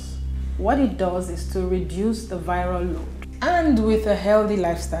virus. What it does is to reduce the viral load. And with a healthy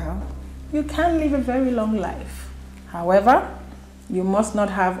lifestyle, you can live a very long life. However, you must not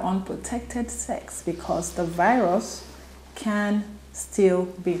have unprotected sex because the virus can still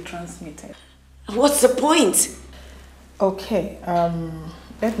be transmitted. What's the point? Okay,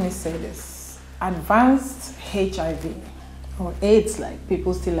 let me say this. Advanced HIV, or AIDS like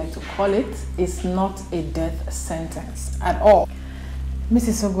people still like to call it, is not a death sentence at all.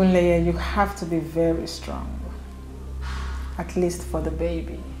 Mrs. Ogunleye, you have to be very strong, at least for the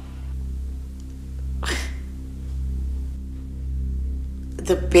baby.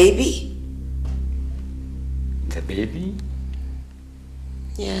 The baby? The baby?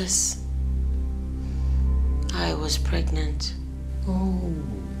 Yes. I was pregnant. Oh,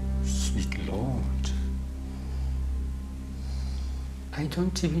 sweet Lord. I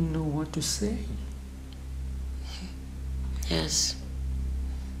don't even know what to say. Yes.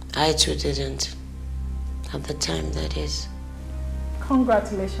 I too didn't. At the time, that is.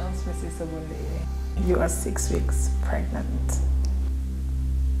 Congratulations, Mrs. Ogunleye. You are 6 weeks pregnant.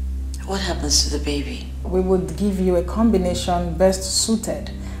 What happens to the baby? We would give you a combination best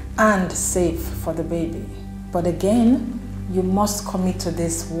suited and safe for the baby. But again, you must commit to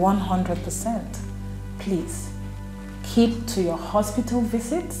this 100%. Please, keep to your hospital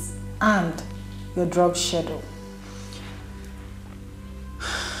visits and your drug schedule.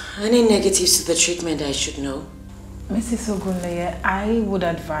 Any negatives to the treatment I should know? Mrs. Ogunleye, I would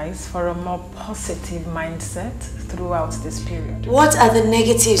advise for a more positive mindset throughout this period. What are the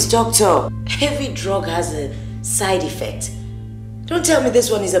negatives, doctor? Every drug has a side effect. Don't tell me this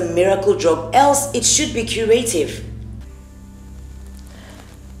one is a miracle drug, else it should be curative.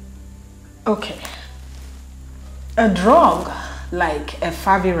 Okay. A drug like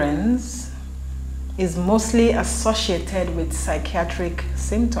efavirenz is mostly associated with psychiatric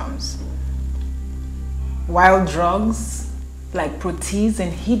symptoms, while drugs like protease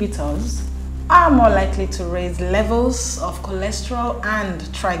inhibitors are more likely to raise levels of cholesterol and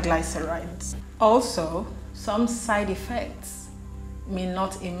triglycerides. Also, some side effects may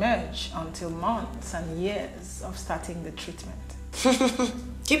not emerge until months and years of starting the treatment.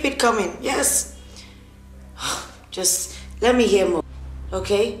 Keep it coming, yes. Just let me hear more,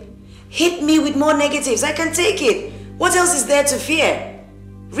 okay? Hit me with more negatives, I can take it. What else is there to fear?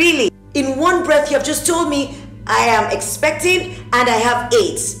 Really? In one breath, you have just told me I am expecting and I have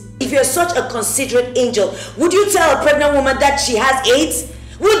AIDS. If you're such a considerate angel, would you tell a pregnant woman that she has AIDS?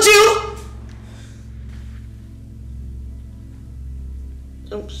 Would you?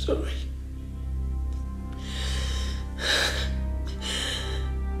 I'm sorry.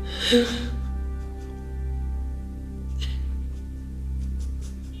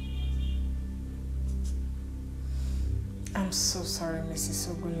 I'm so sorry, Mrs.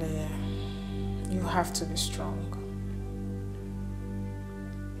 Ogunleye. You have to be strong.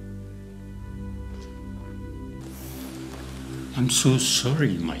 I'm so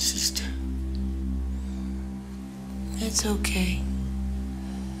sorry, my sister. It's okay.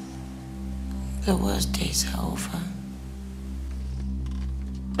 The worst days are over.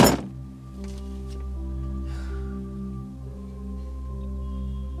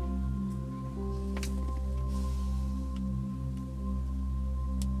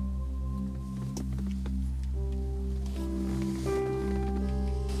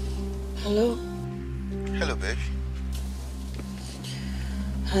 Hello? Hello, babe.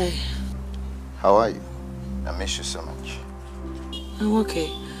 Hi. How are you? I miss you so much. I'm okay.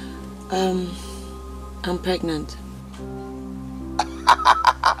 I'm pregnant.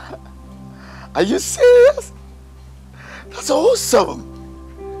 Are you serious? That's awesome.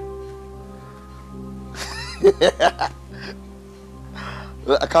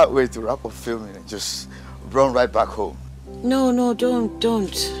 Well, I can't wait to wrap up filming and just run right back home. No,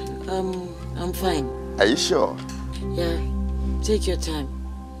 don't. I'm fine. Are you sure? Yeah, take your time.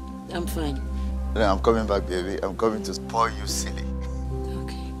 I'm fine. No, I'm coming back, baby. I'm coming to spoil you silly.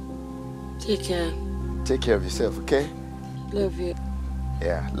 Okay. Take care. Take care of yourself, okay? Love you.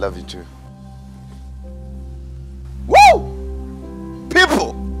 Yeah, love you too. Woo!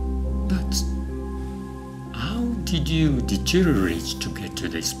 People! But how did you deteriorate to get to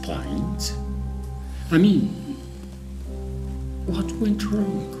this point? I mean, what went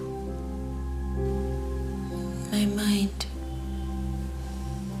wrong? My mind.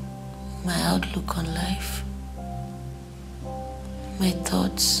 My outlook on life. My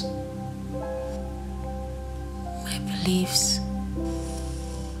thoughts. My beliefs.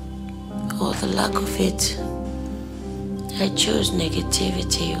 Or the lack of it. I chose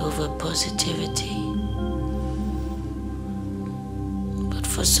negativity over positivity. But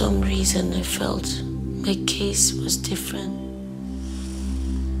for some reason I felt my case was different.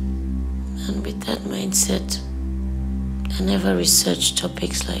 And with that mindset, I never researched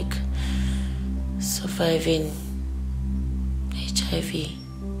topics like surviving HIV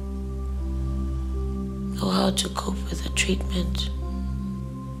or how to cope with the treatment.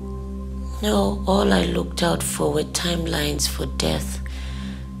 No, all I looked out for were timelines for death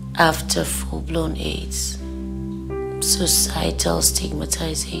after full-blown AIDS, societal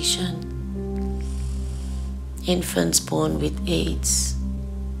stigmatization, infants born with AIDS,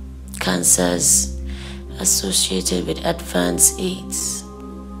 cancers associated with advanced AIDS,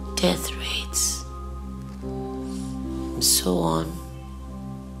 death rates, and so on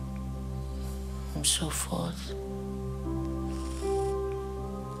and so forth.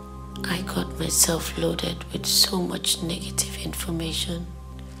 I got myself loaded with so much negative information,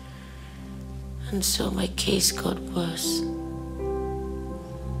 and so my case got worse.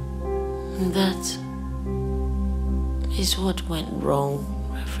 And that is what went wrong,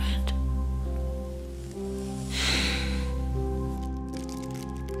 Reverend.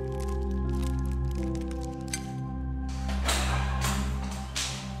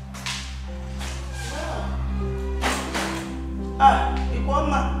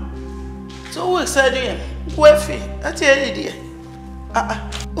 So we said him, Wefi, that's your dear.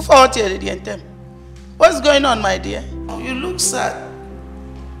 Who fought your dear? What's going on, my dear? You look sad.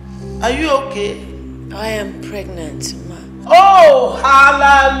 Are you okay? I am pregnant, Ma. Oh,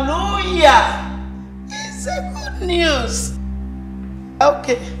 hallelujah! It's a good news.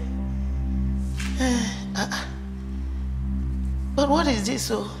 Okay. But what is this?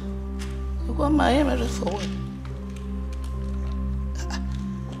 You got my emerald for what?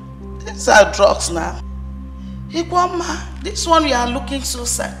 These are drugs now. Ikwama, this one you are looking so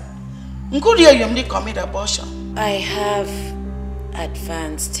sad. Nkudia you only commit abortion. I have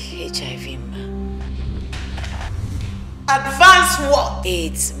advanced HIV, Ma. Advanced what?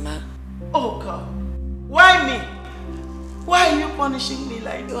 AIDS, Ma. Oh God. Why me? Why are you punishing me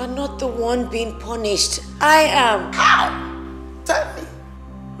like that? You are not the one being punished. I am. How? Tell me.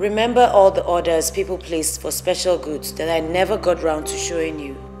 Remember all the orders people placed for special goods that I never got round to showing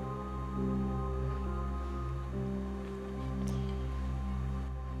you?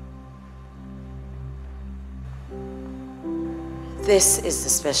 This is the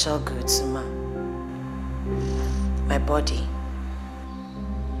special goods, Ma. My body.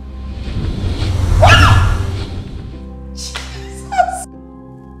 Jesus!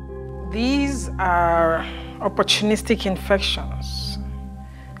 These are opportunistic infections.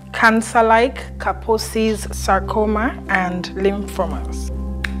 Cancer-like Kaposi's sarcoma and lymphomas.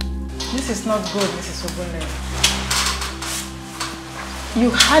 This is not good, Mrs. Ogunleye. You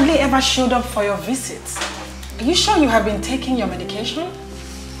hardly ever showed up for your visits. Are you sure you have been taking your medication?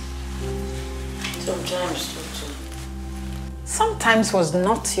 Sometimes, Doctor. Sometimes was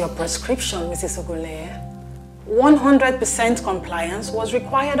not your prescription, Mrs. Oguleye. 100% compliance was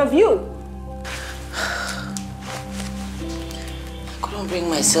required of you. I couldn't bring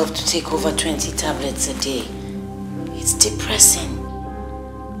myself to take over 20 tablets a day. It's depressing.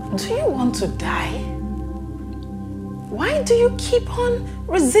 Do you want to die? Why do you keep on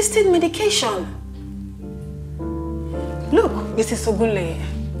resisting medication? Look, Mrs. Oguleye,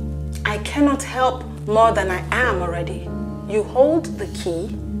 I cannot help more than I am already. You hold the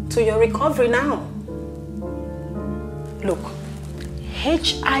key to your recovery now. Look,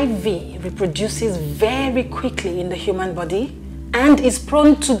 HIV reproduces very quickly in the human body and is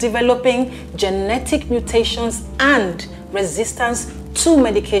prone to developing genetic mutations and resistance to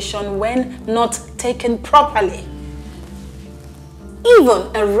medication when not taken properly. Even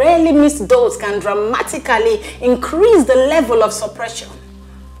a rarely missed dose can dramatically increase the level of suppression.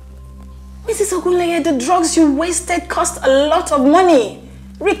 Mrs. Oguleye, the drugs you wasted cost a lot of money.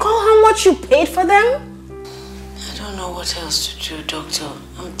 Recall how much you paid for them? I don't know what else to do, Doctor.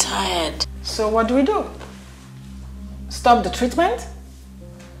 I'm tired. So what do we do? Stop the treatment?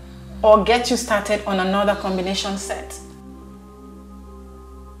 Or get you started on another combination set?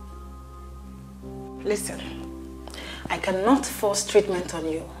 Listen, I cannot force treatment on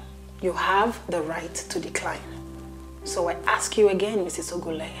you. You have the right to decline. So I ask you again, Mrs.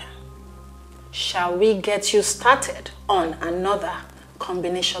 Oguleye, shall we get you started on another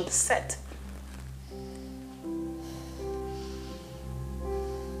combination set?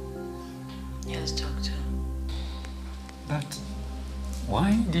 Yes, Doctor. But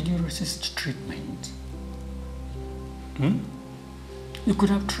why did you resist treatment? You could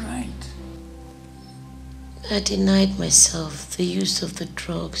have tried. I denied myself the use of the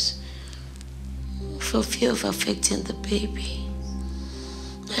drugs for fear of affecting the baby.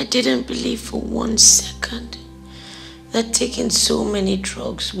 I didn't believe for 1 second that taking so many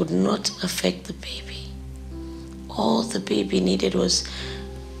drugs would not affect the baby. All the baby needed was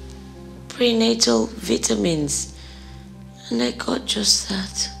prenatal vitamins, and I got just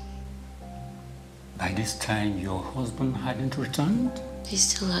that. By this time, your husband hadn't returned? He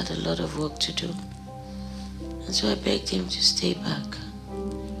still had a lot of work to do, and so I begged him to stay back.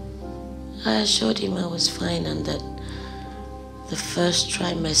 I assured him I was fine and that the first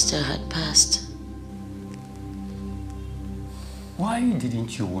trimester had passed. Why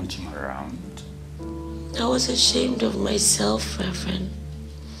didn't you want him around? I was ashamed of myself, Reverend.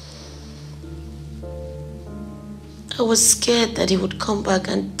 I was scared that he would come back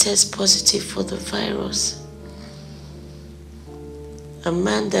and test positive for the virus. A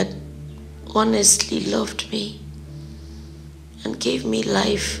man that honestly loved me and gave me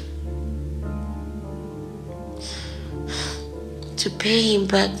life. To pay him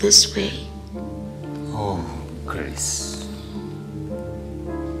back this way. Oh, Grace.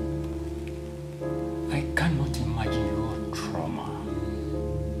 I cannot imagine your trauma.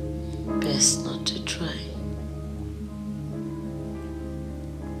 Best not to try.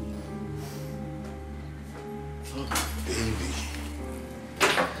 Oh, baby.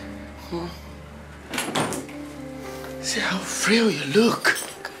 See how frail you look.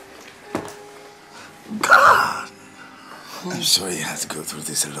 God. I'm sorry you had to go through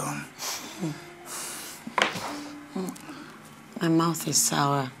this alone. My mouth is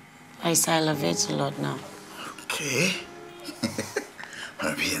sour. I salivate a lot now. Okay.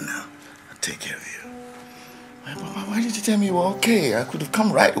 I'm here now. I'll take care of you. Why did you tell me you were okay? I could have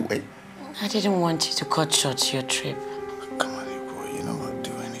come right away. I didn't want you to cut short your trip. Come on, you boy. You know I'll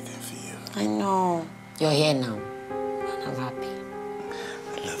do anything for you. I know. You're here now. And I'm happy.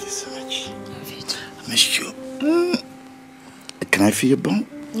 I love you so much. Love you too. I missed you. Can I feel your bone?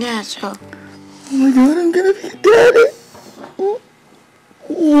 Yeah, sure. Oh my God, I'm gonna be daddy.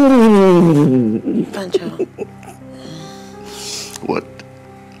 Pancho. What?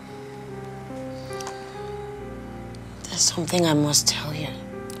 There's something I must tell you.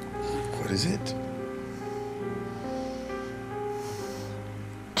 What is it?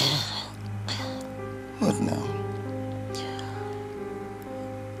 What now?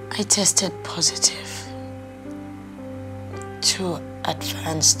 I tested positive to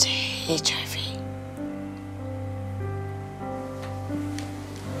advanced HIV.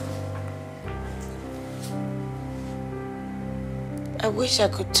 I wish I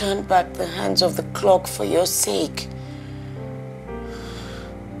could turn back the hands of the clock for your sake.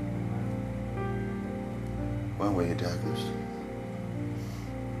 When were you diagnosed?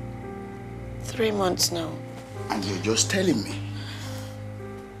 3 months now. And you're just telling me?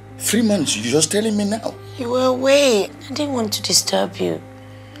 3 months. You're just telling me now. You were away. I didn't want to disturb you.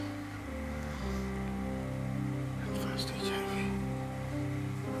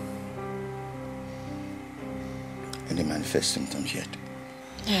 Any manifest symptoms yet?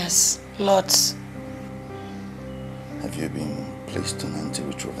 Yes, lots. Have you been placed on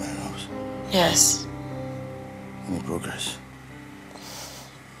antiretrovirals? Yes. Any progress?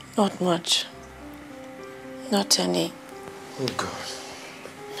 Not much. Not any. Oh God.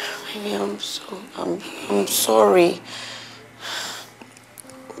 Maybe I'm sorry.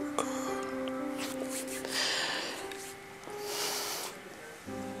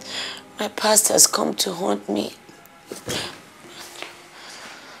 My past has come to haunt me.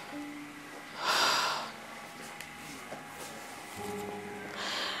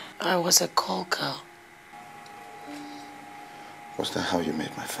 I was a call girl. Was that how you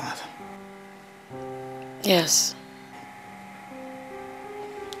met my father? Yes.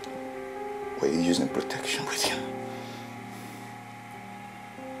 Were you using protection with him?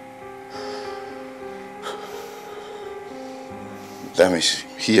 That means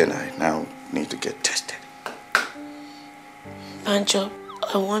he and I now need to get tested. Banjo,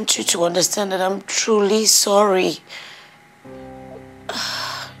 I want you to understand that I'm truly sorry.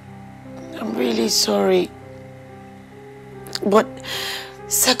 I'm really sorry. But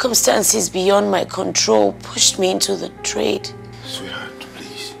circumstances beyond my control pushed me into the trade. Sweetheart,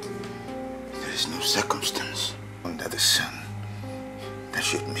 please. There is no circumstance under the sun that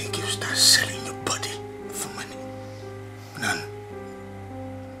should make you start selling your body for money. None.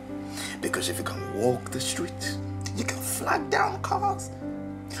 Because if you can walk the streets, you can flag down cars,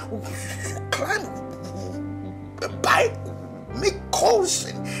 climb a bike, make calls,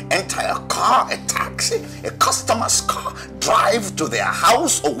 and enter a car, a taxi, a customer's car, drive to their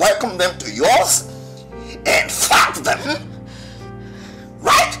house or welcome them to yours, and fuck them,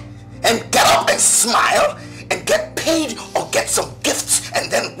 right? And get up and smile and get paid or get some gifts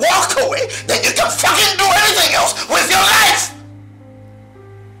and then walk away. Then you can fucking do anything else with your life.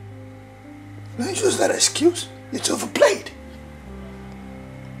 Don't use that excuse. It's overplayed.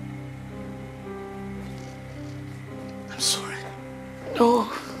 I'm sorry.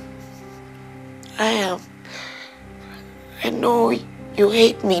 No, I am. I know you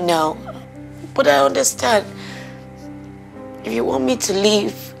hate me now, but I understand. If you want me to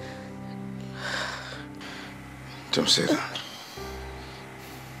leave... Don't say that.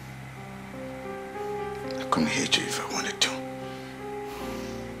 I couldn't hate you if I wanted to.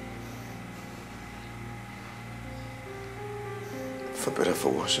 For better,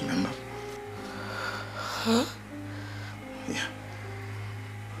 for worse, remember? Huh? Yeah.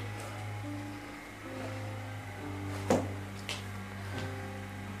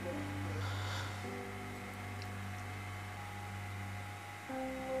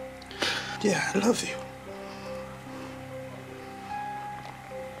 Yeah, I love you.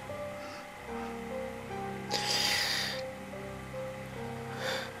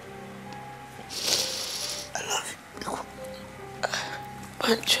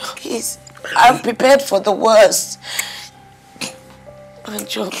 Banjo, please. I've prepared for the worst.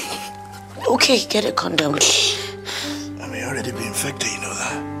 Banjo. Okay, get a condom. I may already be infected, you know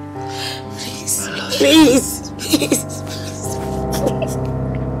that. Please. Please. Please.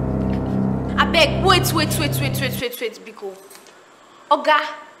 I beg, wait, Biko. Oga,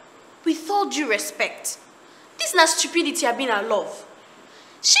 with all due respect, this na stupidity I been a love.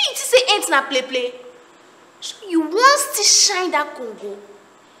 She it say ain't na play. So you want to shine that Congo?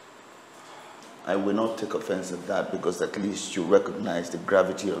 I will not take offense at that because at least you recognize the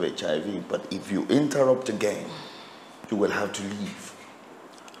gravity of HIV. But if you interrupt again, you will have to leave.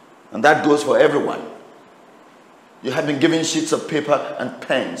 And that goes for everyone. You have been given sheets of paper and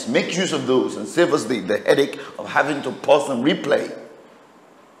pens. Make use of those and save us the headache of having to pause and replay.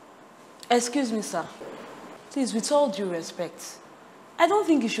 Excuse me, sir. Please, with all due respect, I don't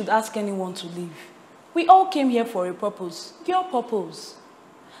think you should ask anyone to leave. We all came here for a purpose. Your purpose.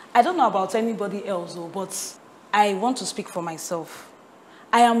 I don't know about anybody else, though, but I want to speak for myself.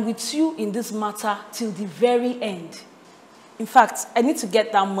 I am with you in this matter till the very end. In fact, I need to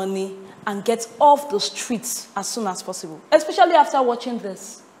get that money and get off the streets as soon as possible, especially after watching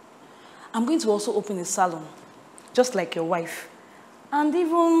this. I'm going to also open a salon, just like your wife, and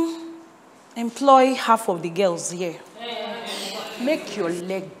even employ half of the girls here. Make your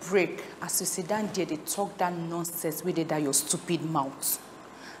leg break as you sit down there, they talk that nonsense with that your stupid mouth.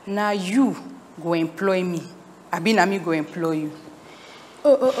 Now you go employ me. I me go employ you.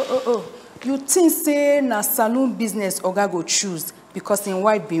 Oh. You think say na salon business Oga go choose because in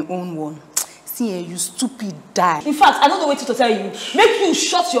white be own one. See, you stupid die. In fact, I don't know what to tell you. Make you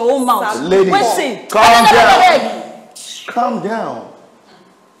shut your own mouth. Lady, calm down. Calm down.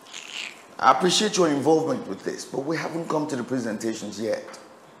 I appreciate your involvement with this, but we haven't come to the presentations yet.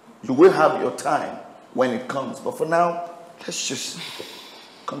 You will have your time when it comes, but for now, let's just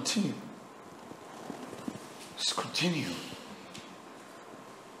continue. Let's continue.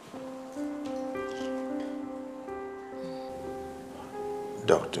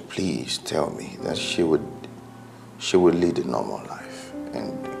 Doctor, please tell me that she would lead a normal life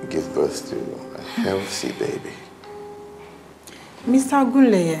and give birth to a healthy baby. Mr.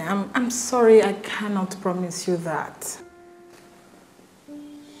 Ogunleye, I'm sorry I cannot promise you that.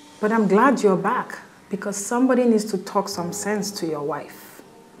 But I'm glad you're back because somebody needs to talk some sense to your wife.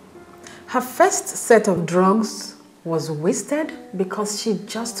 Her first set of drugs was wasted because she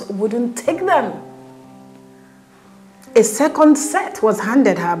just wouldn't take them. A second set was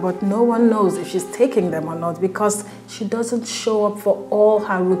handed her, but no one knows if she's taking them or not because she doesn't show up for all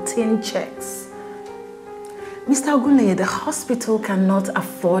her routine checks. Mr. Ogunleye, the hospital cannot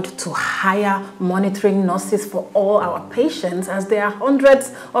afford to hire monitoring nurses for all our patients as there are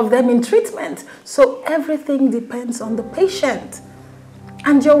hundreds of them in treatment. So everything depends on the patient.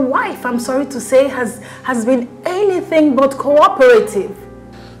 And your wife, I'm sorry to say, has been anything but cooperative.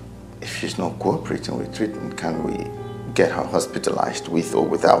 If she's not cooperating with treatment, can we get her hospitalized with or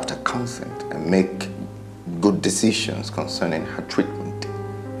without her consent and make good decisions concerning her treatment?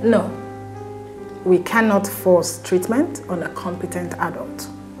 No. We cannot force treatment on a competent adult.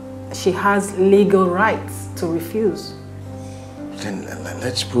 She has legal rights to refuse. Then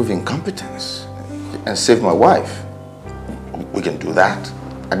let's prove incompetence and save my wife. We can do that.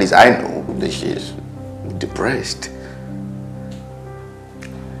 At least I know that she is depressed.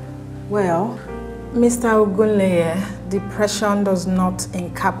 Well, Mr. Ogunleye, depression does not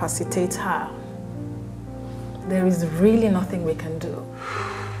incapacitate her. There is really nothing we can do.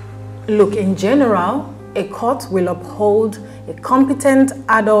 Look, in general, a court will uphold a competent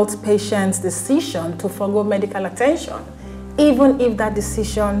adult patient's decision to forgo medical attention, even if that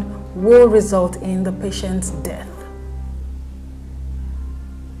decision will result in the patient's death.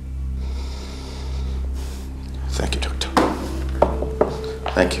 Thank you, doctor.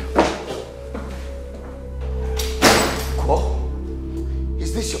 Thank you.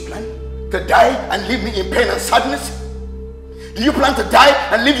 Is this your plan? To die and leave me in pain and sadness? Do you plan to die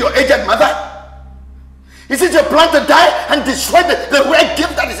and leave your aged mother? Is it your plan to die and destroy the rare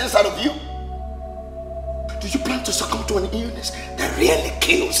gift that is inside of you? Do you plan to succumb to an illness that really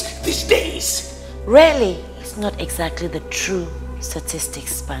kills these days? Really, it's not exactly the true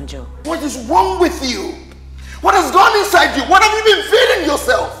statistics, Banjo. What is wrong with you? What has gone inside you? What have you been feeding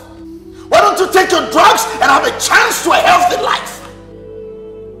yourself? Why don't you take your drugs and have a chance to a healthy life?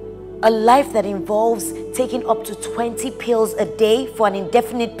 A life that involves taking up to 20 pills a day for an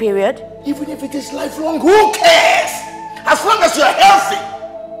indefinite period? Even if it is lifelong, who cares? As long as you're healthy.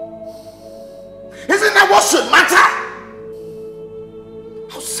 Isn't that what should matter?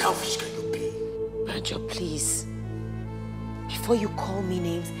 How selfish can you be? Banjo, please. Before you call me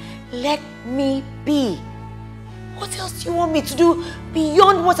names, let me be. What else do you want me to do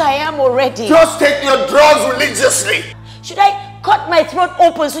beyond what I am already? Just take your drugs religiously. Should I cut my throat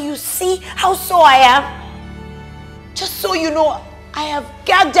open so you see how sore I am? Just so you know, I have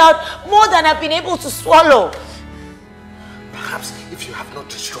gagged out more than I've been able to swallow. Perhaps if you have not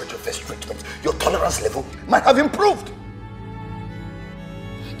destroyed your first treatment, your tolerance level might have improved.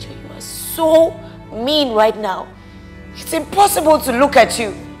 Banjo, you are so mean right now. It's impossible to look at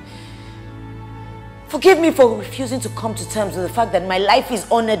you. Forgive me for refusing to come to terms with the fact that my life is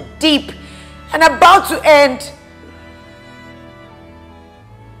on a deep and about to end.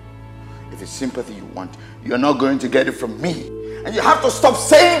 If it's sympathy you want, you're not going to get it from me. And you have to stop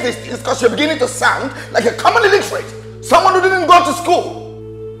saying these things because you're beginning to sound like a common illiterate. Someone who didn't go to school.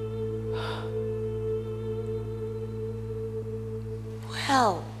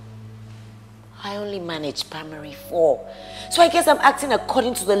 Well, I only managed primary 4. So I guess I'm acting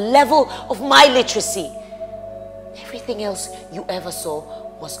according to the level of my literacy. Everything else you ever saw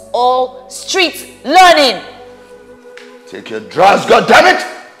was all street learning. Take your drugs, goddammit!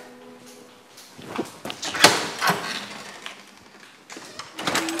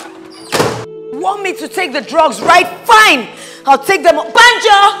 Want me to take the drugs, right? Fine! I'll take them.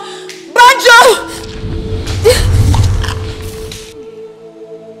 Banjo! Banjo!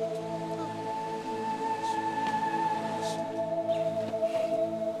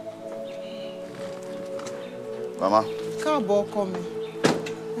 Mama. Kabo, come in.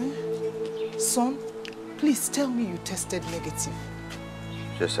 Son, please tell me you tested negative.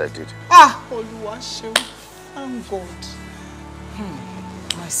 Yes, I did. Ah, Oluwaseun, thank God.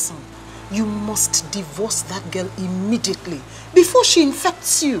 My son, you must divorce that girl immediately before she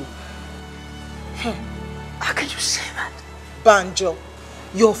infects you. How can you say that? Banjo,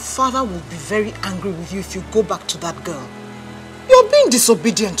 your father will be very angry with you if you go back to that girl. You're being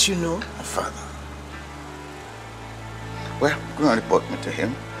disobedient, you know. My father. Well, go and report me to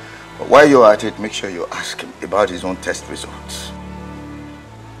him. But while you're at it, make sure you ask him about his own test results.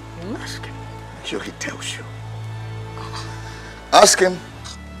 Ask him. Make sure he tells you. Ask him.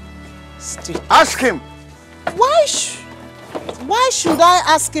 Steve. Ask him. Why should I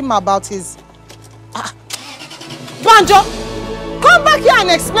ask him about his... Banjo, come back here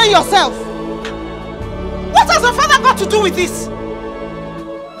and explain yourself. What has your father got to do with this?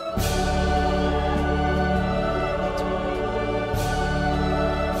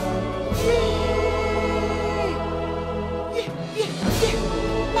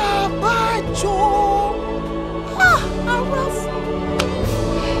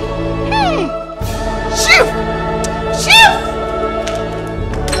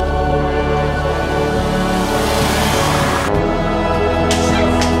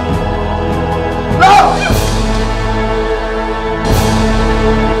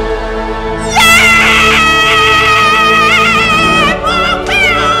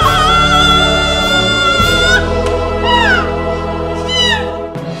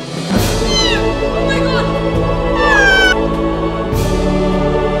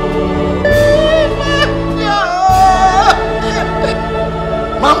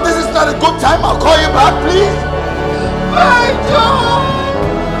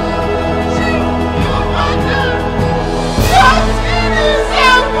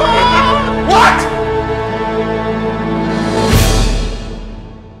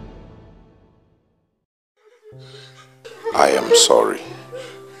 I am sorry.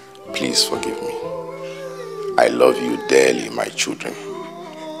 Please forgive me. I love you dearly, my children,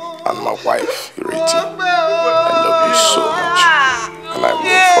 and my wife, Ireti. I love you so much, and I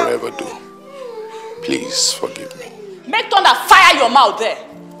will forever do. Please forgive me. Make thunder fire your mouth there.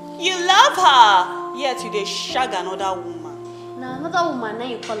 You love her, yet you dey shag another woman. Now another woman, now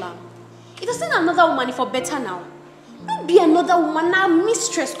you call her. It doesn't another woman if for better now. Don't be another woman now,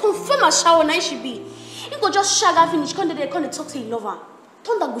 mistress. Confirm a shower now she be. You go just shag her finish, come there, come talk to your lover.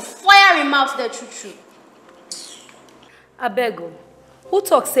 Thunder go fire him out there, true. I beg you. Who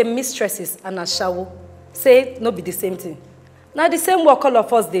talks say mistresses and a shower? Say no be the same thing. Now the same work all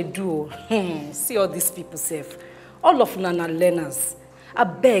of us they do. See all these people safe. All of them are learners. I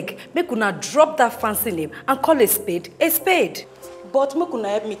beg, make una drop that fancy name and call a spade a spade. But make una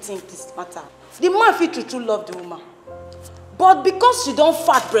help me think this matter. The man fit to true love the woman. But because she don't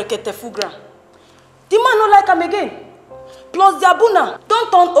fat break at the full ground, the man no like him again. Plus the abuna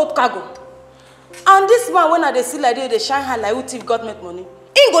don't turn old cargo. And this man when I see like they shine high like who thief government money.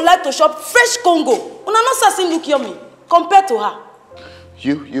 He go like to shop fresh Congo. Una no sassy look yummy compared to her.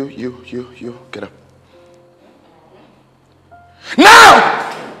 You, get up.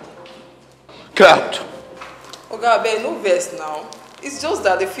 Now! Get out. Oga, bear no verse now. It's just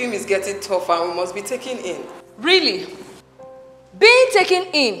that the film is getting tougher and we must be taken in. Really? Being taken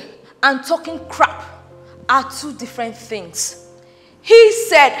in and talking crap are two different things. He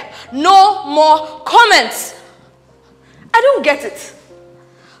said no more comments. I don't get it.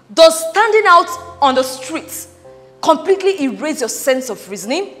 Does standing out on the streets completely erase your sense of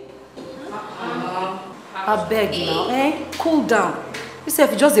reasoning? I beg you now, cool down. You say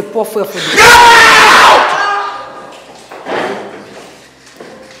if you just a poor fuel for this. Get out!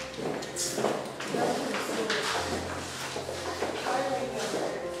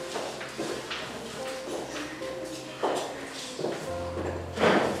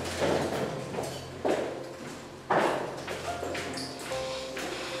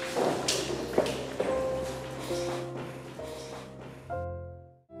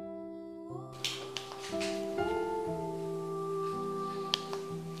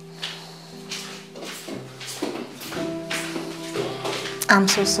 I'm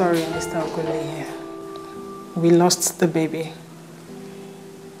so sorry, Mr. Oguleye. We lost the baby.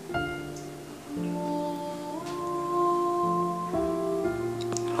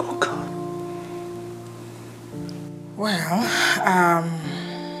 Oh, God. Well,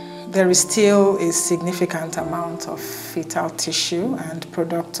 there is still a significant amount of fetal tissue and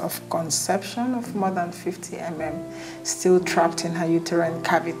product of conception of more than 50 mm still trapped in her uterine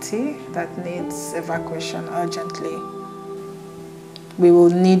cavity that needs evacuation urgently. We will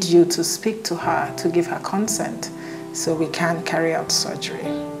need you to speak to her to give her consent so we can carry out surgery.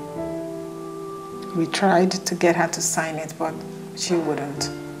 We tried to get her to sign it, but she wouldn't,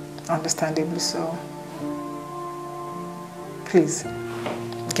 understandably so. Please,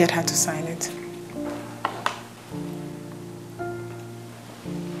 get her to sign it.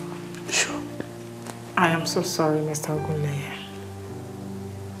 Sure. I am so sorry, Mr. Ogunleye.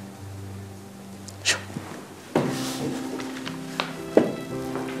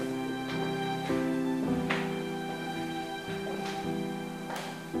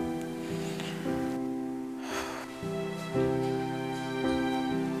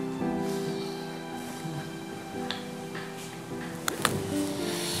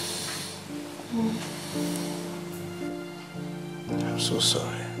 I'm so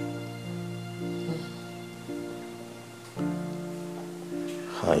sorry.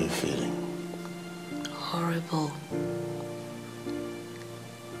 How are you feeling? Horrible.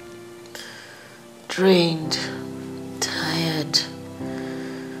 Drained, tired,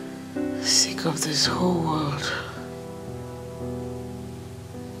 sick of this whole world.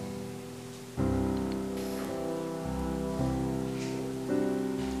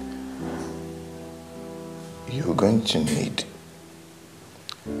 You're going to need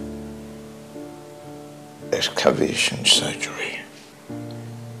excavation surgery.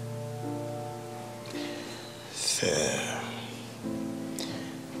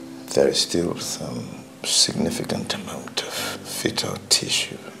 There is still some significant amount of fetal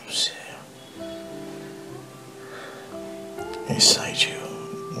tissues inside you.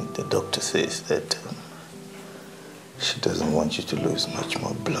 The doctor says that she doesn't want you to lose much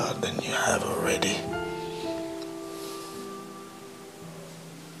more blood than you have already.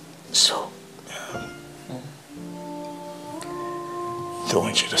 So, they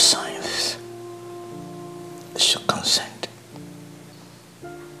want you to sign this. It's your consent.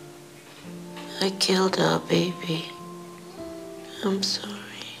 I killed our baby. I'm sorry.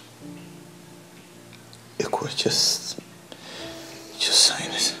 Ikwa, just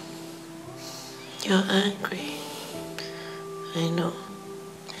sign it. You're angry. I know.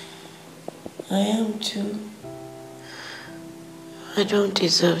 I am too. I don't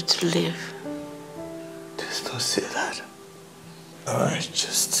deserve to live. Just don't say that. Alright,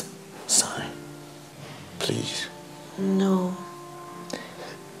 just sign. Please. No.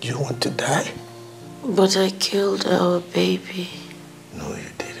 You want to die? But I killed our baby. No,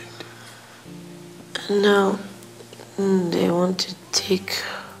 you didn't. And now they want to take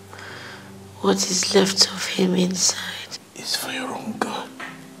what is left of him inside. It's for your own good.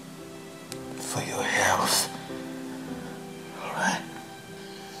 For your health. Alright?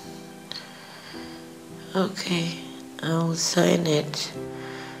 Okay, I'll sign it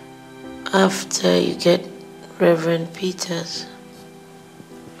after you get Reverend Peters.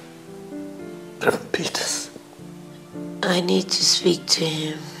 Reverend Peters? I need to speak to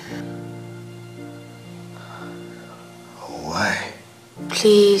him. Why?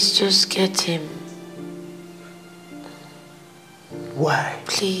 Please, just get him. Why?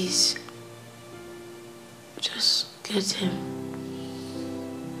 Please. Just get him.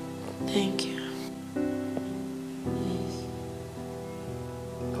 Thank you.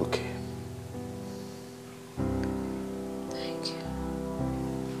 Okay. Thank you.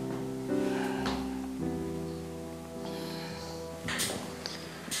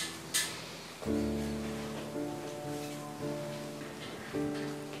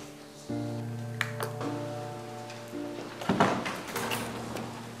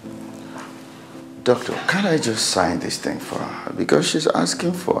 Doctor, can't I just sign this thing for her? Because she's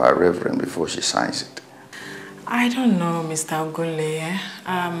asking for a reverend before she signs it. I don't know, Mr. Ogunleye.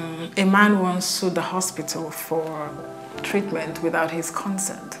 A man once sued the hospital for treatment without his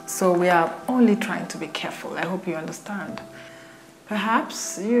consent. So we are only trying to be careful. I hope you understand.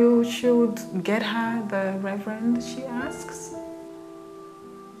 Perhaps you should get her the reverend she asks?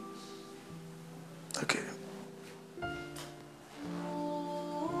 Okay.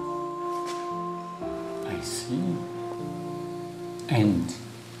 I see. And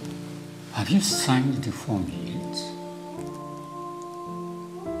have you signed the form yet?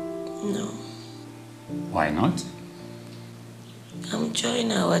 No. Why not? I'm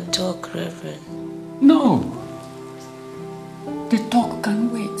enjoying our talk, Reverend. No. The talk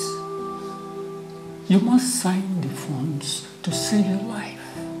can wait. You must sign the forms to save your life.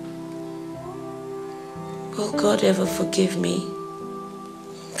 Will God ever forgive me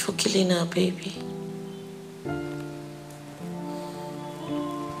for killing our baby?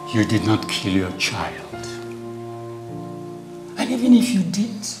 You did not kill your child. And even if you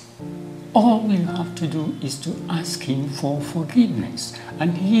did, all you have to do is to ask him for forgiveness,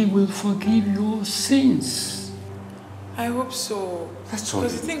 and he will forgive your sins. I hope so. That's all.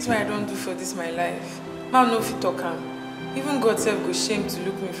 Because the things I don't do for this my life. Now no fit talk am. Even God self go shame to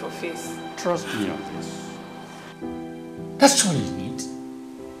look me for face. Trust me on this. That's all you need.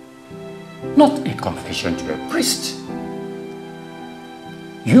 Not a confession to a priest.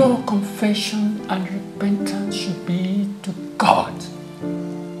 Your confession and repentance should be to God.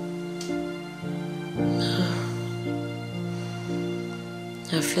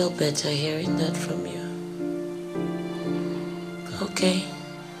 I feel better hearing that from you. Okay.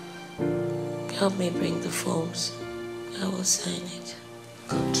 Help me bring the forms. I will sign it.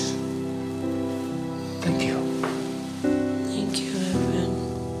 Good. Thank you. Thank you, Reverend.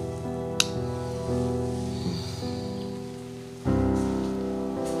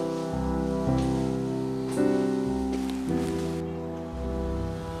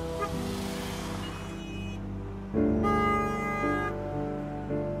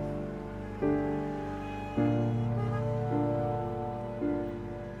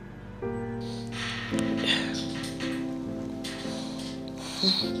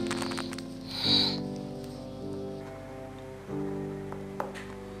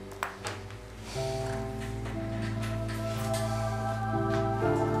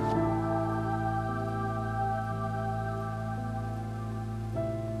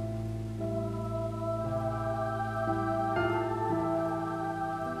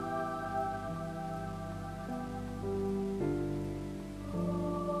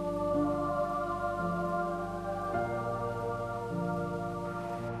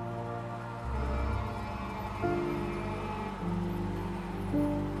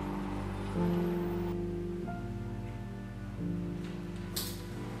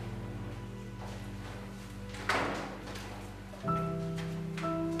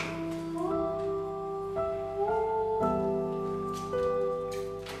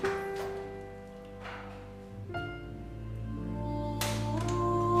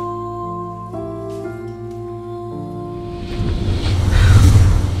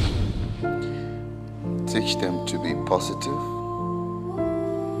 Teach them to be positive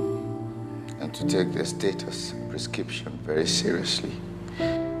and to take their status and prescription very seriously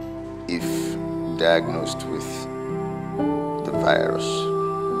if diagnosed with the virus.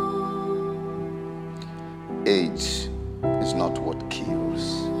 AIDS is not what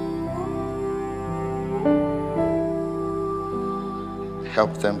kills.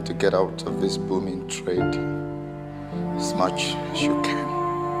 Help them to get out of this booming trade as much as you can.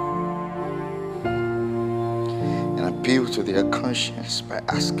 Appeal to their conscience by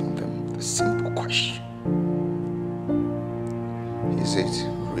asking them the simple question: is it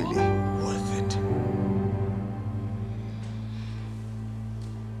really